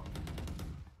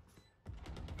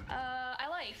 I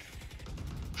like.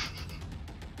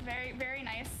 Very, very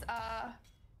nice.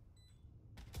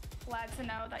 Glad to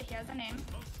know that he has a name.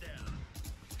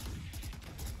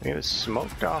 I get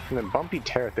smoked off, and then Bumpy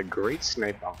Tear with a great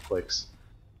snipe on flicks.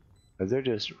 As they're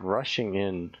just rushing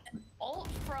in. Ult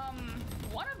from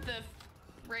one of the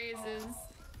raises.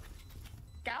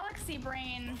 Galaxy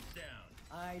Brain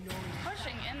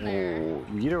pushing in there. Oh,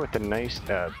 Yeater with a nice,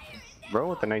 Row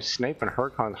with a nice snipe, and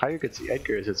Hurricane. How you could see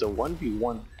Edgar is it's a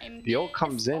 1v1. The ult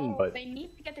comes in, but they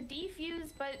need to get the defuse,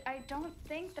 but I don't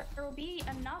think that there will be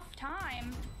enough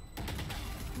time.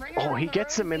 oh, he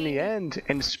gets him in the end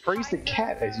and sprays the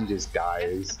cat as he just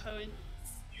dies.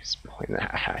 He's pulling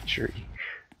that hatchery.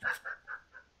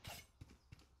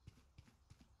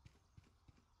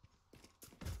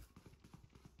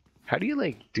 How do you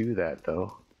like do that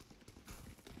though?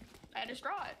 I just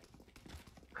draw it.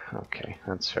 Okay,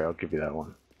 that's fair. I'll give you that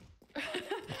one.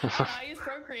 I use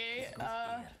Procreate,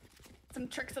 some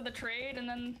tricks of the trade, and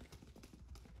then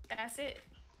that's it.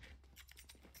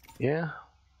 Yeah.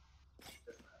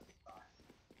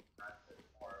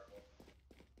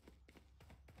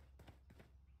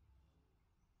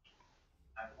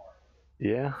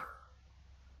 Yeah.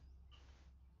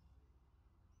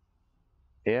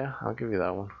 Yeah, I'll give you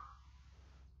that one.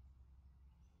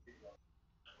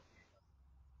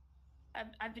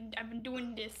 I've been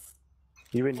doing this.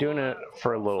 You've been doing it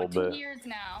for a little for 2 bit. years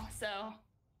now, so.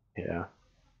 Yeah.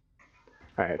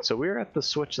 Alright, so we're at the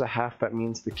switch of the half. That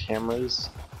means the cameras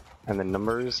and the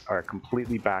numbers are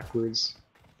completely backwards.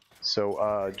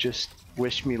 So just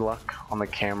wish me luck on the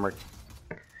camera.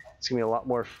 It's gonna be a lot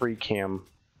more free cam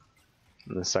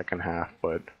in the second half,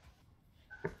 but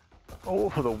oh,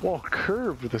 the wall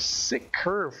curve with a sick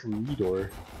curve from Midor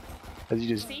as he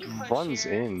just runs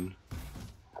in.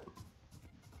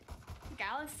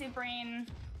 Galaxy Brain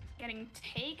getting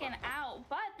taken out,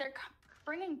 but they're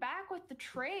bringing back with the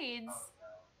trades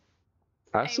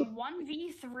a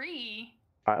 1v3.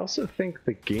 I also think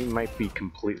the game might be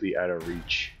completely out of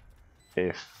reach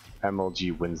if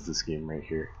MLG wins this game right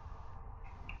here.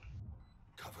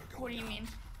 What do you mean?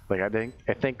 Like I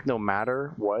think no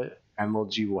matter what,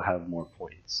 MLG will have more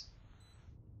points.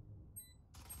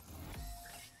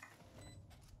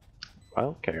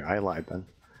 Okay, I lied then.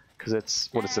 Because it's,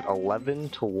 what is it, 11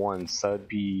 to 1, so that'd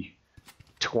be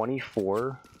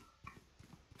 24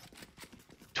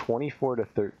 to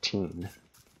 13.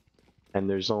 And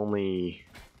there's 1, 2,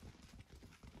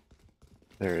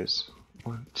 3,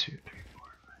 4,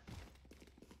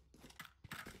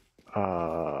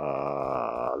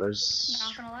 5. There's...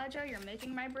 Not gonna lie, Joe, you're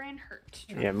making my brain hurt.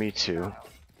 Yeah, me too.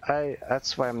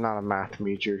 That's why I'm not a math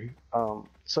major.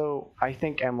 So I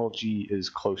think MLG is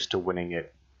close to winning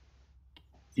it,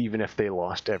 even if they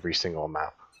lost every single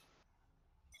map.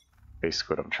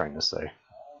 Basically what I'm trying to say.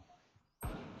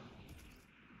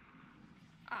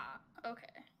 Ah, okay.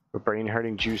 But brain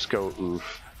hurting juice go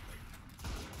oof.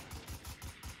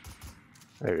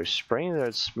 They're spraying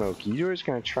that smoke. Eeyore's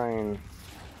gonna try and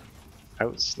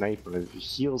out-snipe him. He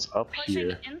heals up Pushing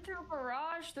here. in through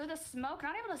garage, through the smoke,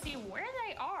 not able to see where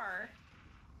they are.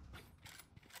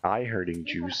 Eye hurting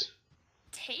juice.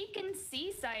 Taken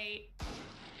C site.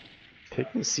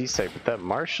 Taking C-site, but that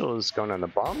Marshall is going on. The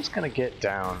bomb's gonna get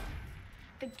down.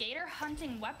 The gator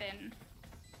hunting weapon.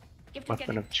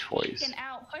 Weapon of choice. Taken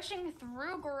out, pushing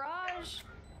through garage.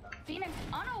 Phoenix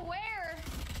unaware.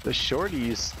 The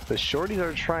shorties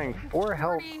are trying for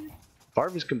help.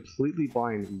 Barb is completely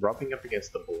blind, rubbing up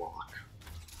against the block.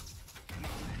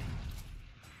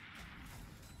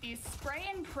 You spray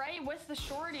and pray with the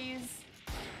shorties.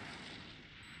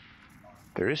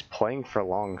 They're just playing for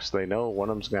long, so they know one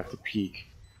of them's gonna have to peek.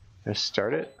 Just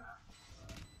start it.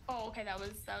 Oh, okay, that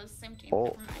was same team. Oh,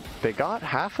 Never mind. they got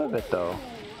half of it though.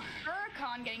 Ooh,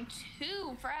 Huracan getting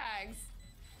 2 frags.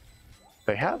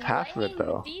 They have half of it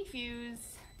though. Defuse.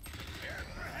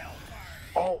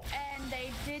 Oh, And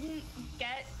they didn't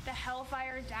get the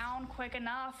Hellfire down quick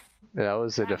enough. that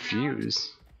was a That defuse.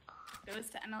 Goes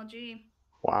to MLG.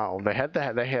 Wow, they had the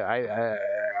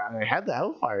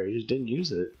Hellfire, they just didn't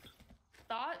use it.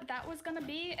 Thought that was gonna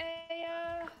be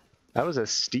a That was a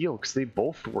steal because they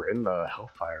both were in the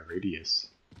Hellfire radius.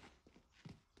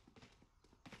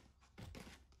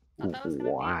 Thought that was gonna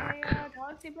Whack. be a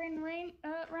Galaxy Brain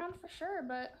round for sure,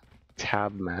 but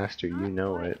Tab Master, you not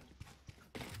know quite. it.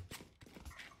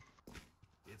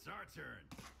 It's our turn.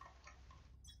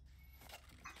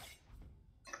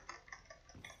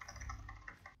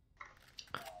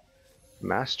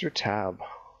 Master Tab.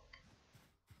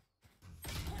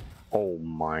 Oh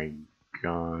my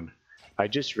god. I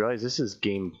just realized this is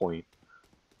game point.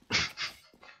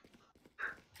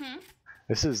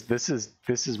 This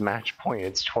is match point.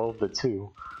 It's 12-2.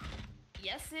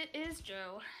 Yes, it is,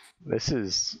 Joe. This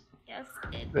is Yes,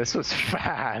 it this was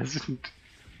fast.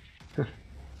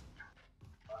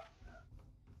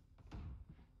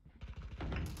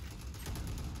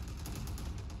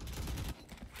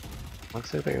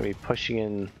 Looks like they're gonna be pushing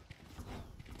in.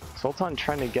 Sultan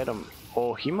trying to get him.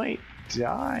 Oh, he might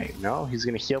die. No, he's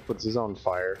gonna heal up with his own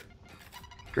fire.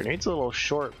 Grenade's a little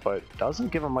short, but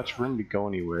doesn't give him much room to go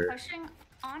anywhere. pushing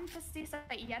on to C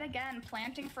site yet again,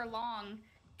 planting for long.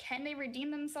 Can they redeem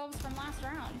themselves from last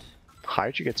round?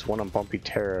 Hydra gets one on Bumpy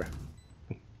Terra.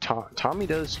 Tommy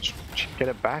does get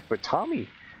it back, but Tommy,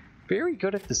 very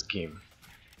good at this game.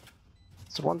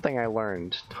 It's one thing I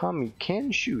learned. Tommy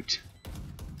can shoot.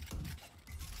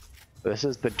 This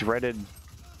is the dreaded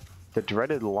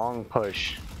long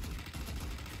push.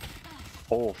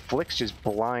 Oh, Flick's just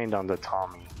blind onto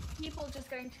Tommy. People just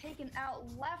getting taken out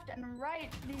left and right.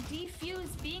 The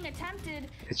defuse being attempted.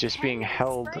 It's just Can being they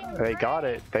held. spray and They got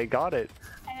pray? it. They got it.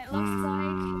 And it looks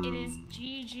like it is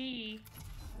GG.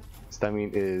 So that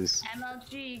means is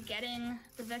MLG getting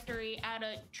the victory at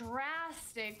a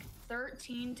drastic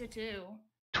 13-2.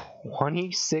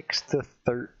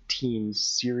 26-13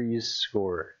 series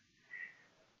score.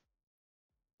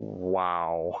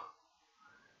 Wow.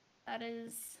 That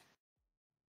is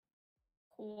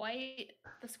quite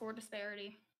the score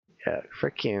disparity. Yeah,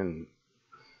 freaking.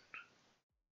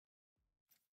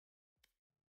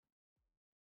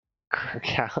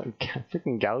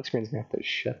 Freaking Galaxy Brain's gonna have to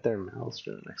shut their mouths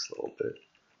for the next little bit.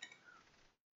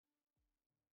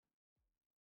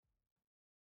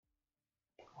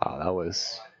 Wow, that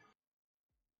was,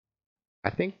 I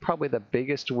think, probably the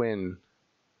biggest win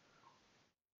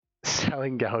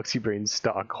selling Galaxy Brain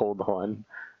stock. Hold on.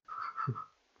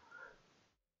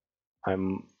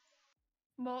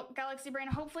 Well, Galaxy Brain,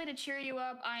 hopefully to cheer you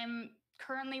up, I'm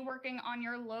currently working on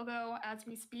your logo as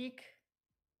we speak.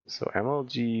 So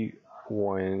MLG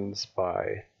wins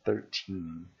by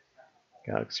 13.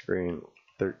 Galaxy Brain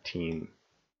 13.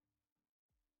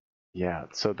 Yeah,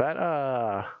 so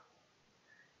that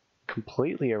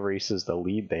completely erases the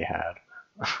lead they had.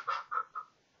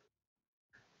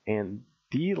 And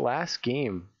the last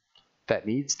game that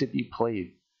needs to be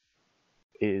played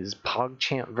is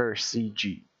PogChamp vs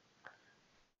CG.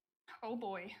 Oh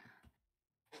boy.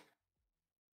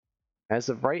 As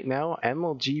of right now,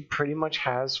 MLG pretty much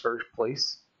has first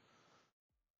place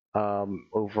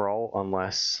overall,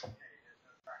 unless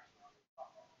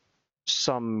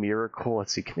some miracle.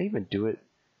 Let's see, can they even do it?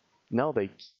 No, they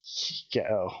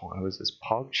get. Oh, what was this?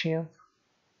 PogChamp?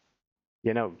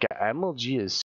 You know, MLG is